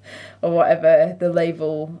enough or whatever. The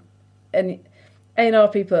label and A&R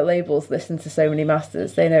people at labels listen to so many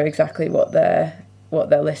masters. They know exactly what they're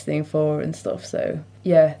listening for and stuff. So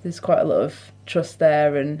yeah, there's quite a lot of trust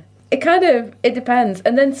there, and it depends.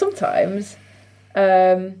 And then sometimes,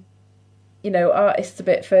 artists a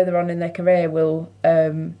bit further on in their career will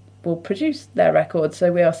produce their records.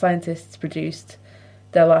 So We Are Scientists produced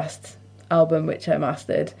their last album, which I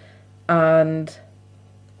mastered, and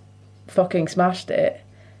fucking smashed it.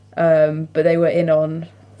 But they were in on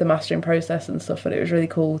the mastering process and stuff, and it was really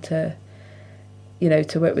cool to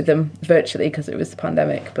work with them virtually because it was the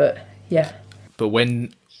pandemic. But yeah. But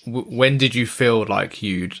when did you feel like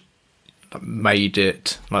you'd made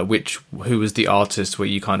it? Like, who was the artist where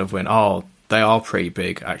you kind of went, oh, they are pretty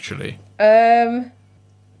big, actually? I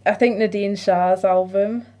think Nadine Shah's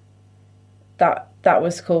album, that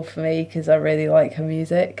was cool for me because I really like her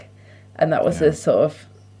music, and that was a sort of,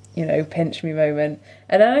 pinch me moment.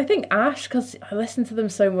 And then I think Ash, because I listened to them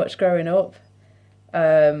so much growing up.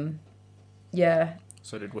 Yeah.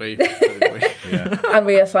 So did we. Yeah. And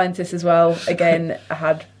We Are Scientists as well. Again, I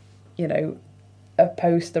had, a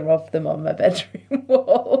poster of them on my bedroom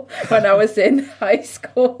wall when I was in high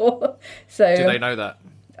school. So do they know that?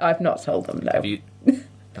 I've not told them, no.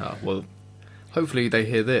 Oh, well, hopefully they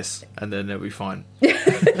hear this and then they'll be fine.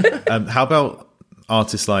 How about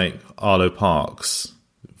artists like Arlo Parks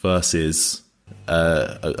versus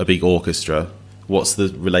a big orchestra? What's the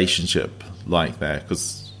relationship like there?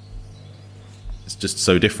 Because it's just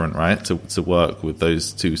so different, right? To work with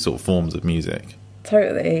those two sort of forms of music.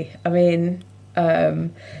 Totally. I mean, I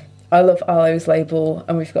love Arlo's label,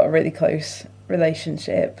 and we've got a really close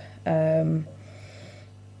relationship. So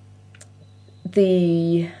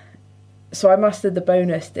I mastered the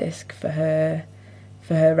bonus disc for her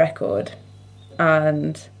record,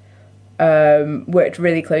 and worked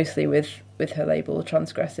really closely with her label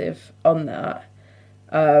Transgressive on that.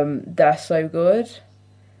 They're so good,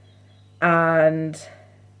 and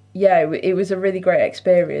yeah, it was a really great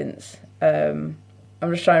experience.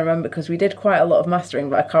 I'm just trying to remember because we did quite a lot of mastering,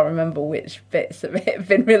 but I can't remember which bits of it have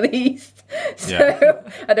been released. So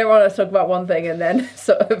I don't want to talk about one thing and then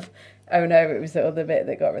sort of, oh no, it was the other bit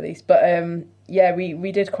that got released. But yeah,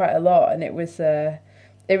 we did quite a lot, and it was a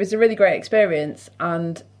really great experience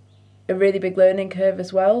and a really big learning curve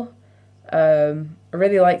as well. I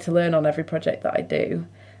really like to learn on every project that I do,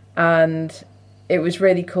 and it was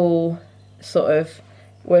really cool sort of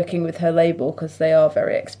working with her label because they are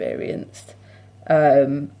very experienced.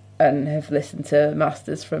 And have listened to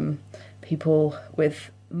masters from people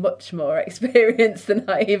with much more experience than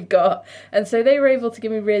I've got. And so they were able to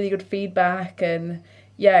give me really good feedback. And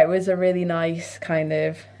yeah, it was a really nice kind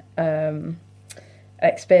of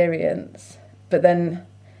experience. But then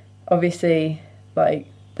obviously, like,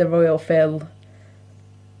 the Royal Phil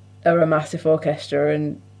are a massive orchestra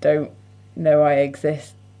and don't know I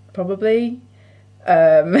exist, probably.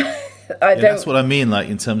 That's what I mean. Like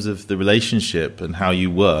in terms of the relationship and how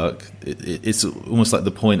you work, it's almost like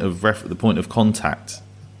the point of contact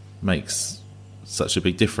makes such a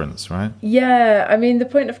big difference, right? Yeah, I mean, the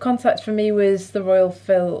point of contact for me was the Royal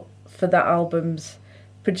Phil for that album's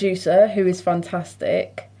producer, who is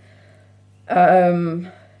fantastic.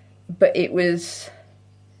 But it was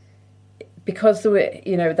because there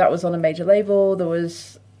were, that was on a major label. There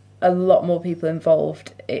was a lot more people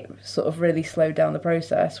involved. It sort of really slowed down the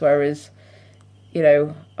process. Whereas,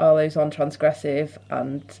 Arlo's on Transgressive,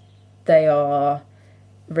 and they are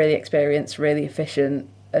really experienced, really efficient,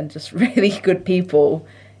 and just really good people.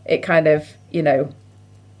 It kind of,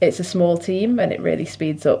 it's a small team, and it really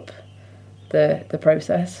speeds up the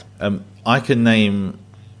process. I can name,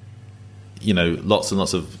 lots and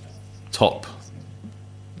lots of top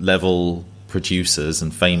level producers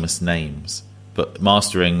and famous names, but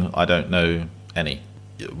mastering, I don't know any.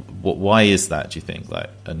 Why is that, do you think?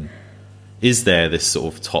 And is there this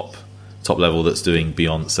sort of top level that's doing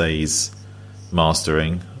Beyonce's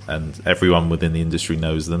mastering, and everyone within the industry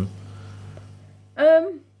knows them?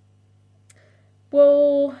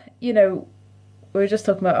 Well, we were just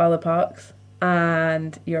talking about Arlo Parks,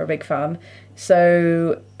 and you're a big fan.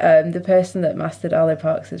 So the person that mastered Arlo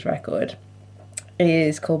Parks' record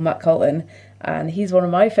is called Matt Colton, and he's one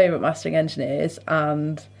of my favourite mastering engineers,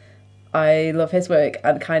 and I love his work.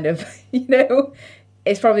 And kind of,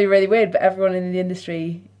 it's probably really weird, but everyone in the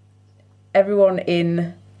industry, everyone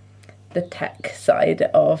in the tech side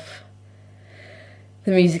of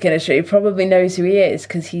the music industry probably knows who he is,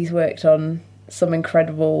 because he's worked on some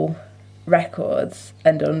incredible records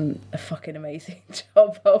and done a fucking amazing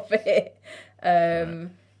job of it.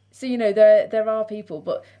 So there are people,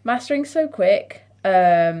 but mastering's so quick.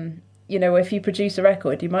 If you produce a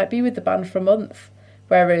record, you might be with the band for a month,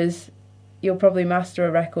 whereas you'll probably master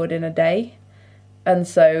a record in a day. And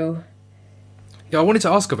so I wanted to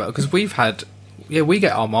ask about, because we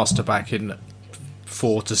get our master back in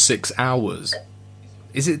 4 to 6 hours.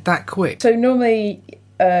 Is it that quick? So normally,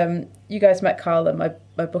 you guys met Carla,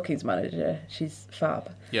 my bookings manager. She's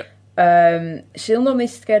fab. Yeah. She'll normally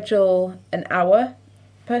schedule an hour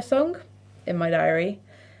per song in my diary.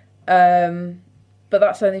 But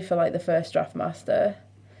that's only for the first draft master.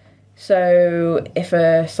 So if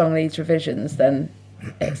a song needs revisions, then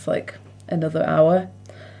it's another hour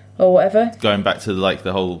or whatever. Going back to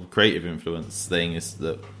the whole creative influence thing, is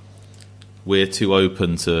that we're too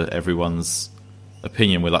open to everyone's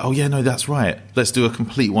opinion. We're like, oh yeah, no, that's right, let's do a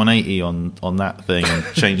complete 180 on that thing and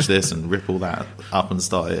change this and rip all that up and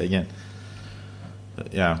start it again.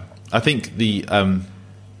 But yeah, I think the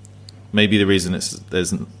maybe the reason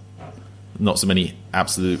there's not so many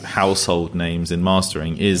absolute household names in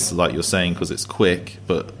mastering is, like you're saying, because it's quick,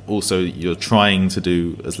 but also you're trying to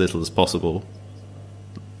do as little as possible.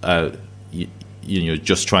 You're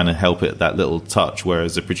just trying to help it that little touch,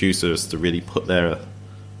 whereas a producer has to really put their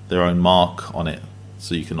own mark on it,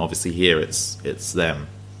 so you can obviously hear it's them.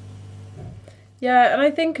 Yeah, and I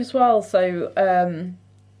think as well, so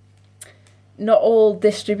not all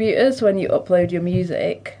distributors, when you upload your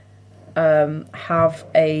music, have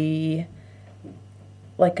a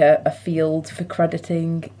field for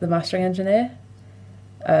crediting the mastering engineer.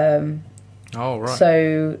 Oh, right.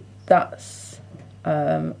 So that's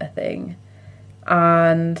a thing.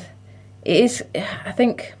 And it is, I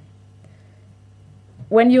think,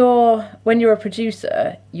 when you're a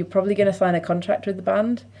producer, you're probably going to sign a contract with the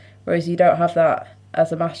band, whereas you don't have that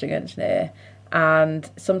as a mastering engineer. And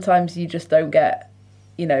sometimes you just don't get,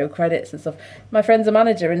 credits and stuff. My friend's a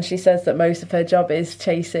manager, and she says that most of her job is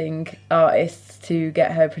chasing artists to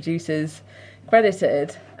get her producers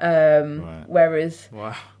credited. Right. Whereas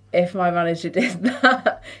wow. If my manager did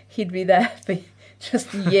that, he'd be there for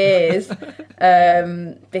just years,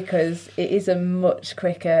 because it is a much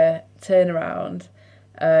quicker turnaround.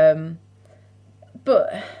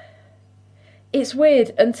 But it's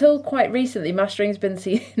weird. Until quite recently, mastering's been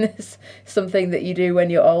seen as something that you do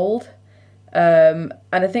when you're old. And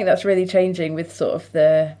I think that's really changing with sort of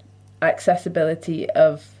the accessibility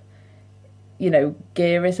of,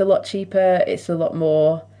 gear is a lot cheaper. It's a lot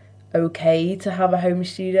more okay to have a home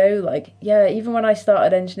studio. Even when I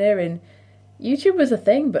started engineering, YouTube was a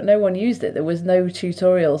thing, but no one used it. There was no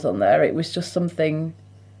tutorials on there. It was just something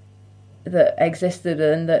that existed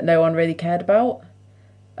and that no one really cared about.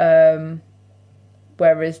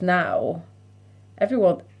 Whereas now,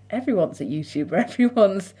 everyone's a YouTuber.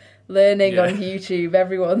 Everyone's learning on YouTube.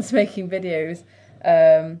 Everyone's making videos.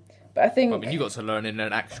 But I think you got to learn in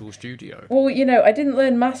an actual studio. Well, I didn't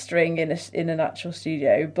learn mastering in an actual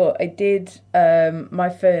studio, but I did. My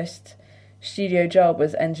first studio job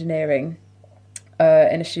was engineering,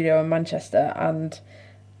 in a studio in Manchester, and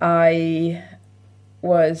I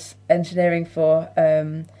was engineering for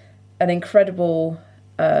an incredible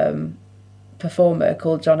performer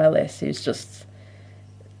called John Ellis, who's just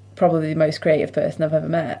probably the most creative person I've ever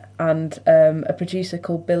met, and a producer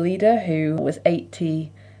called Bill Eder, who was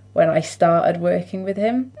 80 when I started working with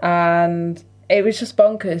him. And it was just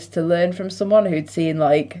bonkers to learn from someone who'd seen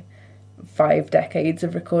like 5 decades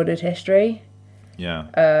of recorded history. Yeah.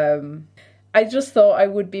 I just thought I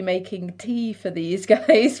would be making tea for these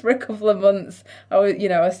guys for a couple of months. I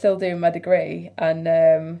was still doing my degree, and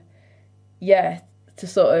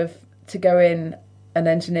to go in and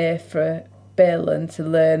engineer for Bill and to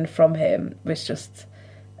learn from him was just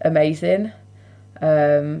amazing.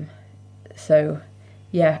 So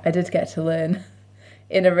yeah, I did get to learn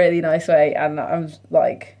in a really nice way, and I'm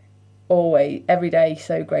like always, every day,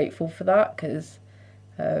 so grateful for that, because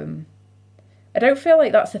I don't feel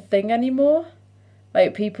like that's a thing anymore.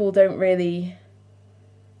 Like, people don't really,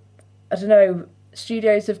 I don't know,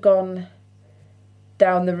 studios have gone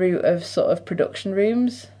down the route of sort of production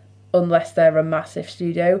rooms, unless they're a massive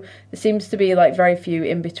studio. There seems to be like very few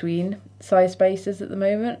in between size spaces at the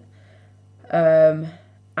moment.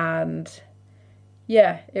 And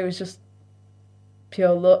yeah, it was just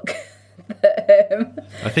pure luck.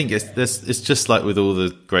 I think it's just like with all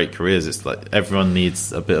the great careers, it's like everyone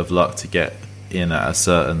needs a bit of luck to get in at a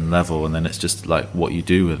certain level, and then it's just like what you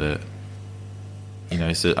do with it, you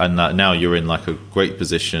know. So, and now you're in like a great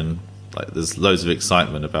position, like there's loads of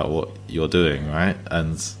excitement about what you're doing, right?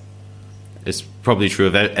 And it's probably true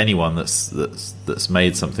of anyone that's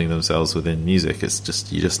made something themselves within music. It's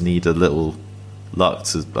just, you just need a little luck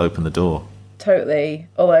to open the door. Totally.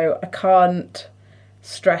 Although I can't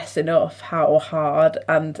stress enough how hard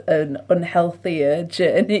and an unhealthier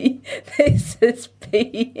journey this has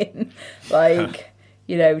been. Like,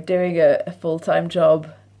 you know, doing a full-time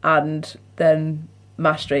job and then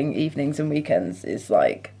mastering evenings and weekends is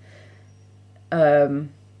like,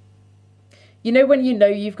 you know, when you know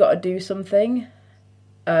you've got to do something,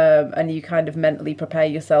 and you kind of mentally prepare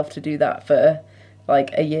yourself to do that for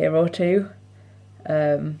like a year or two.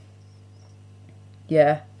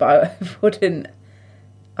 Yeah, but I wouldn't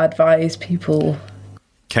advise people.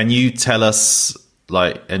 Can you tell us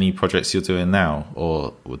like any projects you're doing now,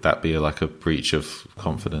 or would that be like a breach of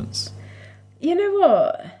confidence? You know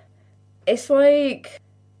what? It's like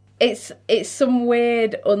it's some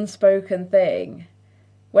weird unspoken thing.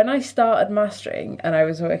 When I started mastering and I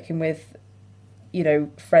was working with, you know,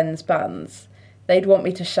 friends' bands, they'd want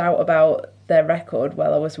me to shout about their record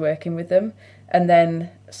while I was working with them, and then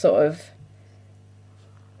sort of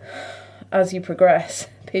as you progress,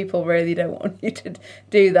 people really don't want you to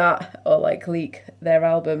do that or like leak their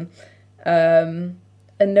album. And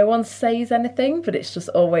no one says anything, but it's just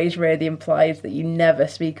always really implied that you never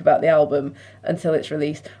speak about the album until it's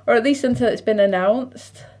released, or at least until it's been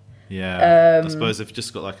announced. Yeah, I suppose they've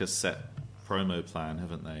just got like a set promo plan,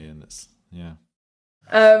 haven't they? And it's, yeah.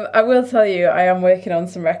 I will tell you, I am working on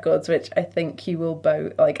some records, which I think you will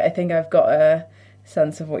both like. I think I've got a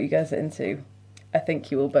sense of what you guys are into. I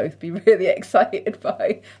think you will both be really excited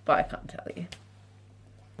by, but I can't tell you.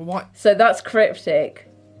 What? So that's cryptic.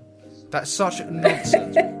 That's such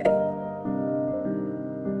nonsense.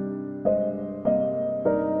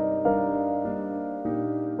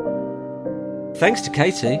 Thanks to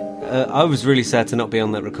Katie. I was really sad to not be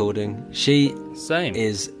on that recording. She's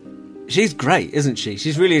great, isn't she?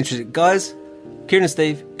 She's really interesting. Guys, Kieran and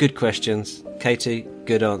Steve, good questions. Katie,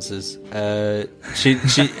 good answers. Katie,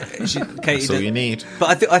 that's all you need.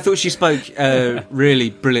 But I thought she spoke really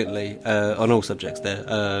brilliantly on all subjects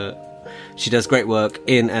there. She does great work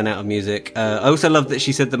in and out of music. I also love that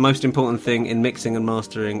she said the most important thing in mixing and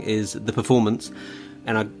mastering is the performance,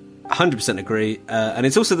 and I 100% agree. And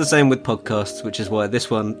it's also the same with podcasts, which is why this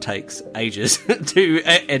one takes ages to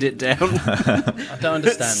edit down. I don't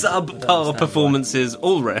understand. Subpar performances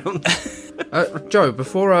all round. Joe,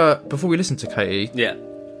 before we listen to Katie, yeah,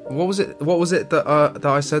 what was it that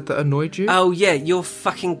I said that annoyed you? Oh yeah, your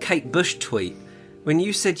fucking Kate Bush tweet. When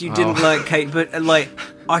you said you didn't like Kate, but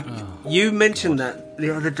you mentioned that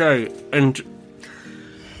the other day, and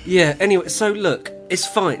yeah. Anyway, so look, it's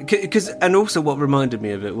fine because, and also what reminded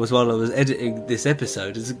me of it was while I was editing this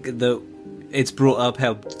episode is that it's brought up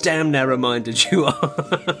how damn narrow-minded you are.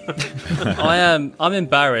 I'm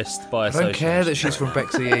embarrassed by I don't care that she's from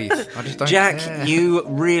Bexley Heath. I just don't Jack, care. you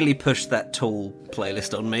really pushed that Tool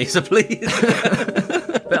playlist on me, so please.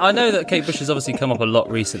 But I know that Kate Bush has obviously come up a lot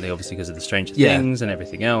recently, obviously because of the Stranger Things and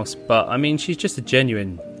everything else. But I mean, she's just a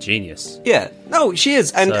genuine genius. Yeah, no, she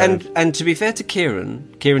is. And to be fair to Kieran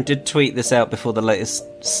did tweet this out before the latest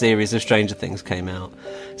series of Stranger Things came out.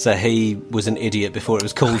 So he was an idiot before it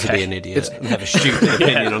was cool to be an idiot and have a stupid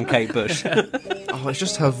opinion on Kate Bush. Oh, it's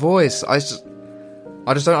just her voice.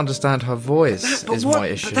 I just don't understand her voice. My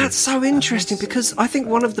issue. But that's so interesting because I think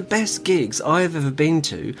one of the best gigs I've ever been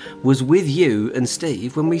to was with you and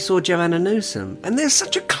Steve when we saw Joanna Newsom, and there's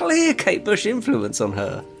such a clear Kate Bush influence on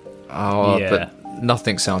her. Oh, yeah. But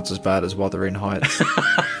nothing sounds as bad as Wuthering Heights.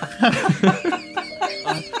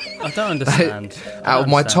 I don't understand. Out of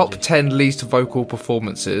my top 10 least vocal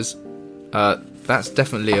performances, that's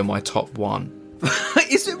definitely in my top 1.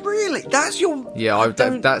 Is it really? That's your... Yeah,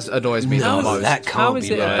 that annoys me the most. That can't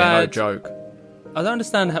be right. No joke. I don't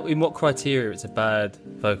understand in what criteria it's a bad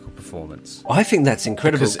vocal performance. I think that's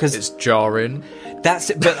incredible because it's jarring. That's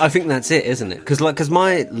it, but I think that's it, isn't it? Because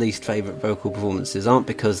my least favourite vocal performances aren't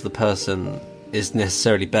because the person is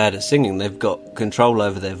necessarily bad at singing. They've got control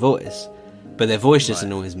over their voice, but their voice just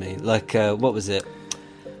annoys me. Like what was it?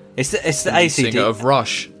 It's the ACD singer of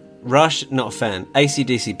Rush. Rush, not a fan.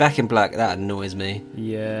 AC/DC, Back in Black, that annoys me.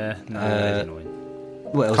 Yeah, no, that's annoying.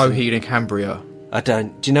 What else? Coheed and Cambria. I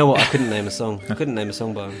don't. Do you know what? I couldn't name a song. I couldn't name a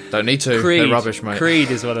song by them. Don't need to. Creed. They're rubbish, mate.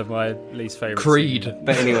 Creed is one of my least favourite. Creed. Singers.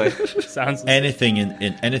 But anyway, sounds anything in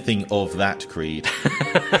anything of that Creed.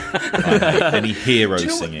 Any hero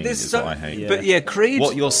singing is what I hate. Yeah. But yeah, Creed.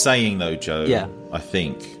 What you're saying though, Joe, I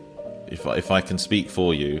think, if I can speak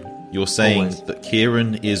for you, you're saying that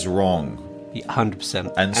Kieran is wrong.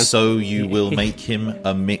 100%. And so you will make him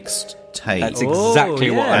a mixed tape. That's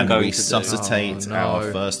exactly what I'm going to do. And resuscitate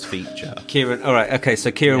our first feature. Kieran, all right, okay.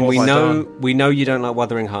 So Kieran, we know you don't like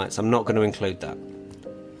Wuthering Heights. I'm not going to include that.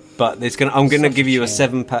 But I'm going to give you a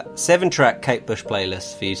 7-track Kate Bush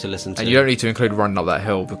playlist for you to listen to. And you don't need to include Running Up That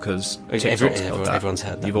Hill because everyone's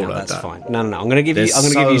heard that. You've all heard that's that. fine. No. I'm going to give you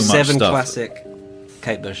 7 classic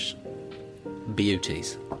Kate Bush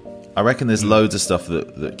beauties. I reckon there's loads of stuff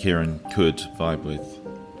that Kieran could vibe with.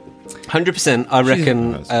 100%. I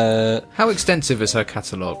reckon. How extensive is her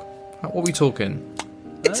catalogue? What are we talking?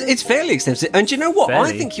 It's fairly extensive. And do you know what?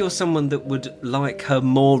 Fairly. I think you're someone that would like her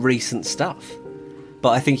more recent stuff.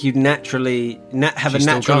 But I think you'd naturally have a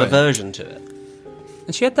natural aversion to it.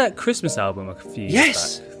 And she had that Christmas album a few years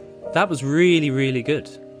Yes. back. That was really, really good.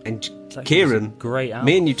 And Like, Kieran, great album.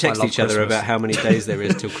 me and you text each other Christmas. about how many days there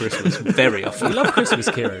is till Christmas very often. We love Christmas,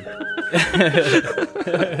 Kieran.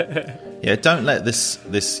 Yeah, don't let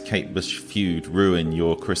this Kate Bush feud ruin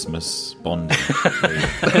your Christmas bonding.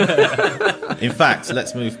 In fact,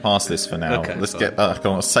 let's move past this for now. Okay, let's fine. get back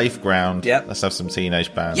on safe ground. Yep. Let's have some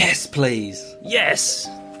teenage bands. Yes, please. Yes.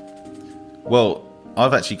 Well,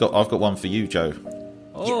 I've got one for you, Joe.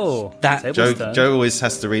 Oh, That- table's turned. Joe always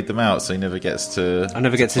has to read them out, so he never gets to. I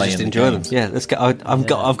never get to play just in the enjoy them. games. Yeah, let's go. I've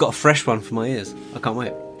got a fresh one for my ears. I can't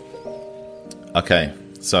wait. Okay,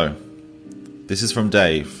 so this is from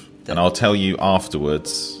Dave, and I'll tell you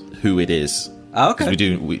afterwards who it is. Oh, okay.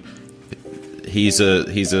 He's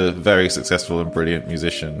a very successful and brilliant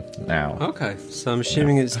musician now. Okay, so I'm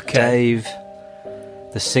assuming it's Dave,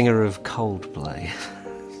 the singer of Coldplay.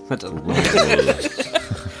 I don't know.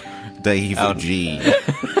 Dave G.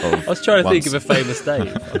 I was trying to think of a famous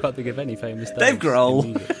Dave. I can't think of any famous Dave. Dave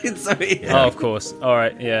Grohl. Oh, of course. All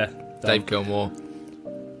right, yeah. Dave Gilmore.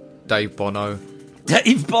 Dave Bono.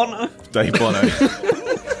 Dave Bono. Dave Bono.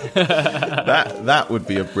 that would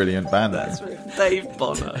be a brilliant band. That's right. Dave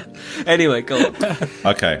Bono. Anyway, go on.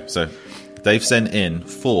 Okay, so Dave sent in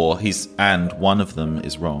 4. And one of them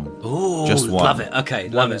is wrong. Ooh, just one. love it. Okay,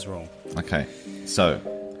 love One it. is wrong. Okay, so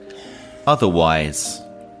otherwise.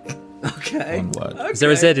 Okay. One word. Okay. Is there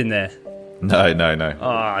a Z in there? No.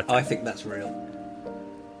 Ah, I think that's real.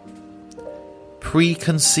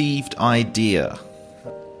 Preconceived idea.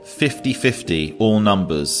 50-50, all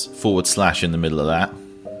numbers, / in the middle of that.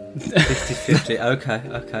 50-50. Okay.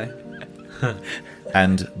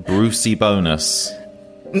 And Brucey bonus.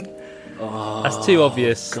 that's too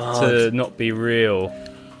obvious to not be real.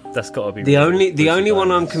 That's got to be The real. only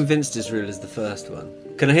one I'm convinced is real is the first one.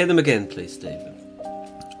 Can I hear them again, please, Stephen?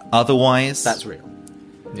 Otherwise, That's real.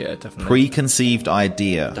 Yeah, definitely. preconceived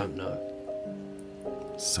idea. Don't know.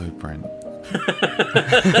 So Brent.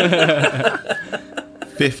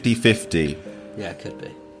 50-50, Yeah, it could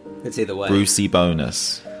be. It's either way. Brucey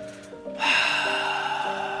bonus.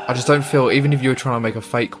 I just don't feel, even if you were trying to make a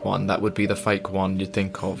fake one, that would be the fake one you'd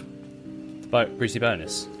think of. Brucey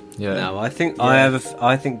Bonus. Yeah. No, I think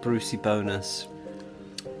I think Brucey bonus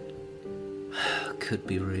could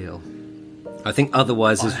be real. I think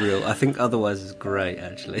Otherwise is real. I think Otherwise is great,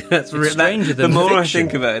 actually. That's stranger the than more fiction. I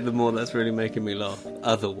think about it, the more that's really making me laugh.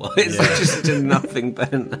 Otherwise, it's just a nothing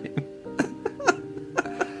band name.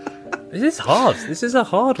 This is hard. This is a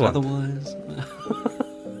hard one. Otherwise.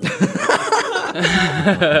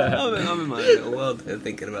 I'm in my own little world here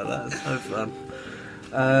thinking about that. It's so fun.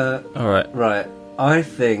 All right. Right. I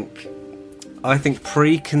think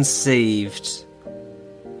preconceived.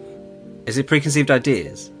 Is it preconceived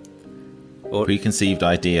ideas? Or Preconceived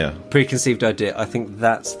idea. preconceived idea? I think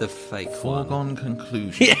that's the fake one. Foregone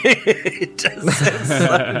conclusion. It does sound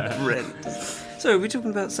so brilliant. So, were we talking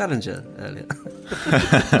about Salinger earlier?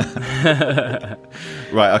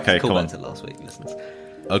 Right, okay, Call come back on. to last week, listeners.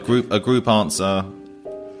 A group answer.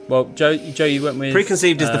 Well, Joe, you went with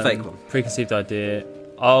Preconceived is the fake one. Preconceived idea.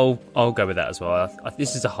 I'll go with that as well.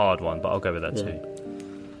 This is a hard one, but I'll go with that too.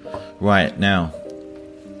 Right, now,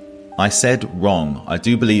 I said wrong. I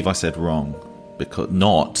do believe I said wrong. Because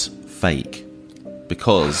not fake.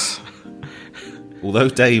 Because although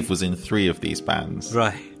Dave was in 3 of these bands,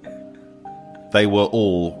 Right. they were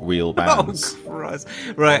all real bands. Oh, Christ.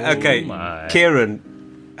 Right, okay. my. Kieran,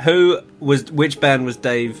 which band was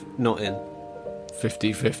Dave not in?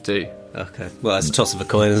 50-50. Okay. Well, that's a toss of a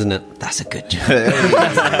coin, isn't it? That's a good joke.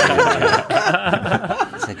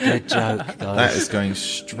 That's a good joke, guys. That is going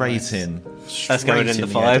straight in. That's going in the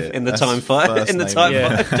 5, edit. in the That's time 5, first in the name time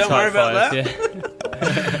of 5. Don't worry about that.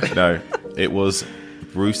 Yeah. No, it was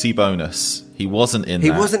Brucey Bonus. He wasn't in He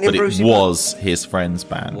that, wasn't in but Brucey it was his friend's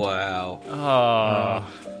band. Wow. Oh,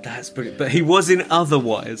 That's brilliant. But he was in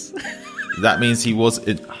Otherwise. That means he was...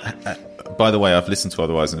 by the way, I've listened to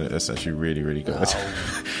Otherwise, and it's actually really, really good.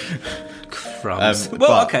 Crumbs. Well,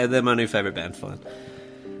 but- okay, they're my new favourite band, fine.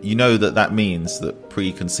 You know that means that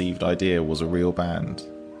Preconceived Idea was a real band.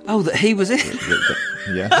 Oh, that he was in?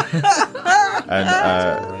 Yeah.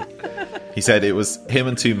 And he said it was him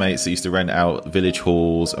and 2 mates that used to rent out village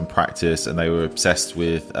halls and practice, and they were obsessed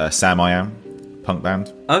with Sam I Am, punk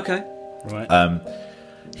band. Okay. right.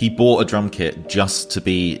 He bought a drum kit just to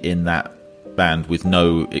be in that band with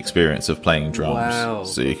no experience of playing drums. Wow.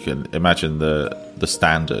 So you can imagine the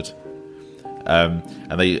standard. And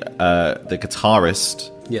the guitarist,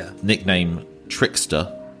 nicknamed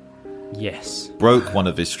Trickster, Yes. broke one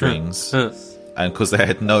of his strings, and because they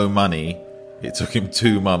had no money, it took him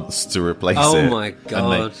 2 months to replace it. Oh my And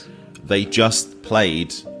God. they just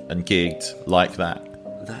played and gigged like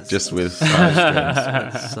that, That's just with strings.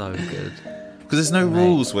 That's so good. Because there's no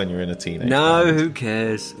rules when you're in a teenage No, band. who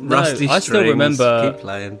cares? No, Rusty I still strings, remember. keep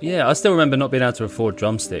playing. Yeah, I still remember not being able to afford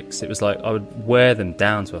drumsticks. It was like I would wear them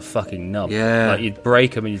down to a fucking nub. Yeah. Like you'd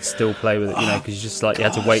break them and you'd still play with it, you know, because you just like you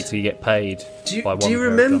had to wait till you get paid. Do you by one do you pair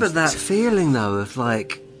of remember that drumsticks. feeling though of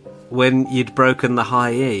like when you'd broken the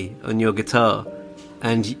high E on your guitar,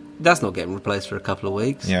 and that's not getting replaced for a couple of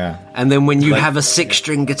weeks. Yeah. And then when you Like- have a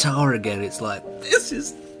 6-string guitar again, it's like this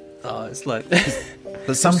is. Oh, it's like But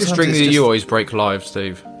What's sometimes the string it's that just- you always break live,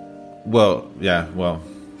 Steve? Well,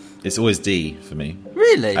 it's always D for me.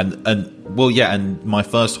 really. And my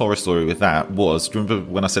first horror story with that was, do you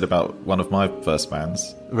remember when I said about one of my first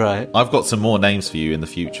bands? Right. I've got some more names for you in the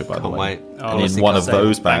future, by the Can't way. wait. Oh, And what's in it one called? of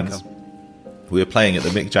those Banker. bands, we were playing at the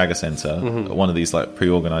Mick Jagger Centre Mm-hmm. at one of these like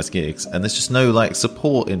pre-organised gigs, and there's just no like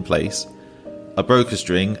support in place. I broke a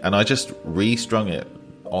string and I just restrung it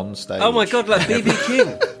on stage. Oh my God, like BB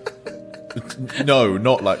King. No,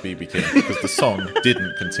 not like BB King, because the song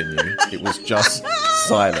didn't continue. It was just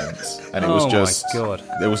silence, and it was Oh my just God.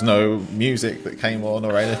 there was no music that came on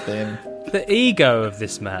or anything. The ego of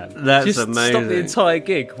this man. That's just stop amazing. the entire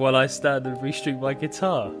gig while I stand and restring my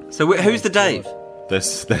guitar. So who's the Dave?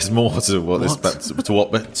 There's more to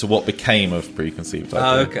what became of Preconceived Idea.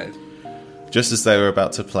 Oh, okay. Just as they were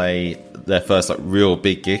about to play their first like real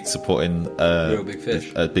big gig supporting Real Big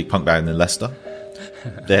Fish. a big punk band in Leicester,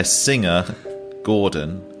 their singer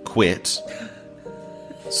Gordon quit,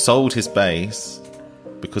 sold his bass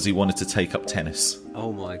because he wanted to take up tennis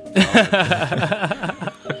Oh my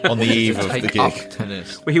God. on the eve of the Take gig. up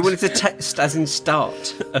tennis. Well, he wanted to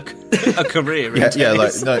start a career. In Yeah,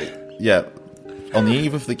 like tennis. no, yeah. On the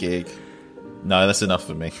eve of the gig. No, that's enough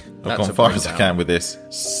for me. I've That's gone a far as I breakdown. can with this.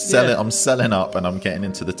 Yeah. I'm selling up, and I'm getting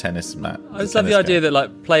into the tennis mat. I just love the idea that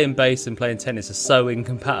like playing bass and playing tennis are so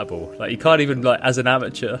incompatible. Like you can't even like as an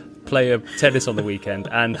amateur play a tennis on the weekend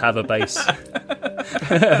and have a bass.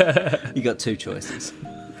 You got 2 choices.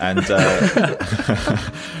 And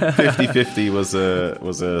 50-50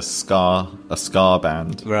 was a ska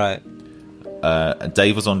band. Right. And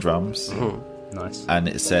Dave was on drums, Nice. and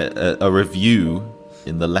it said a review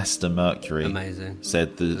in the Leicester Mercury. Amazing.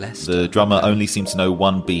 Said the Leicester. drummer only seemed to know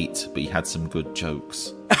one beat, but he had some good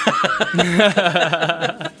jokes.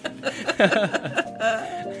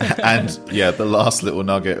 And the last little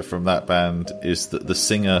nugget from that band is that the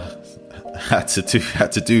singer had to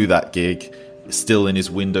do that gig still in his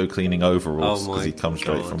window cleaning overalls because he'd come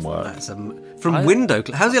straight from work. That's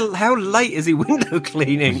how late is he window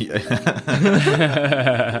cleaning?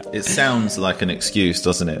 It sounds like an excuse,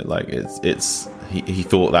 doesn't it? Like he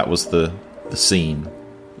thought that was the scene,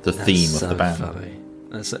 the theme of the band. Funny.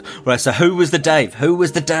 Right, so who was the Dave?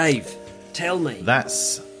 Tell me.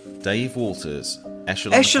 That's Dave Walters,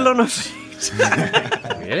 Echelon Effect.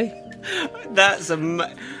 Really?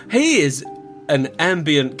 He is an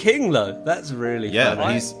ambient king, though. That's really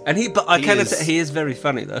funny. He is very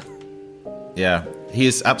funny, though. Yeah, he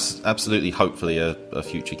is absolutely, hopefully, a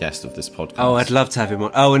future guest of this podcast. Oh, I'd love to have him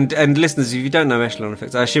on. Oh, and listeners, if you don't know Echelon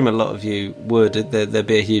Effect, I assume a lot of you would. There'd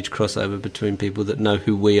be a huge crossover between people that know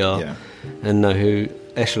who we are and know who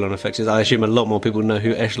Echelon Effect is. I assume a lot more people know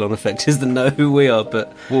who Echelon Effect is than know who we are.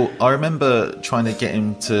 But I remember trying to get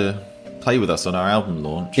him to play with us on our album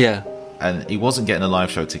launch. Yeah. And he wasn't getting a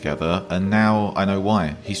live show together, and now I know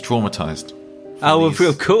why. He's traumatised.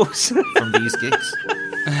 Of course. From these gigs.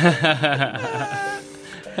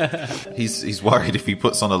 He's worried if he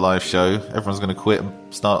puts on a live show, everyone's going to quit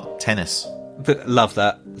and start tennis. But love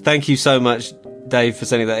that. Thank you so much, Dave, for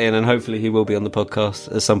sending that in, and hopefully he will be on the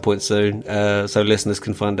podcast at some point soon, so listeners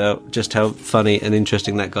can find out just how funny and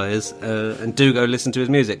interesting that guy is, and do go listen to his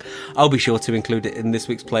music. I'll be sure to include it in this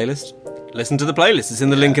week's playlist. Listen to the playlist, it's in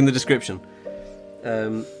the link in the description,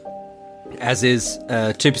 as is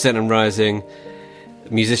 2% and Rising,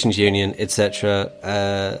 Musicians Union,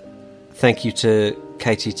 etc. Thank you to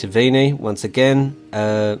Katie Tavini once again,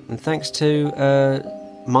 and thanks to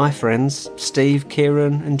my friends Steve,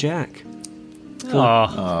 Kieran and Jack. Cool.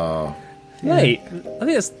 Oh. Mate, I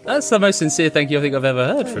think that's the most sincere thank you I think I've ever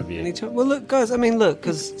heard from you. Well, look, guys,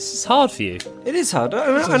 because it's hard for you. It is hard,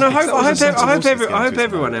 and I hope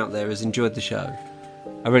everyone out there has enjoyed the show.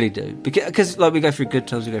 I really do, because like we go through good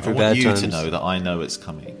times, we go through bad times. I want you to know that I know it's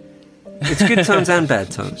coming. It's good times and bad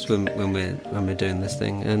times when we're doing this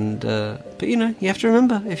thing, and but you have to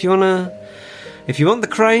remember, if you want the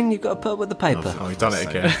crane, you've got to put up with the paper. Oh, we've done it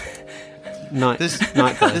again. Night,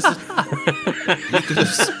 guys.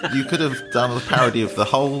 You could have done a parody of the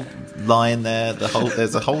whole line there.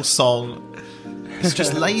 There's a whole song. It's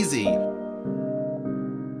just lazy.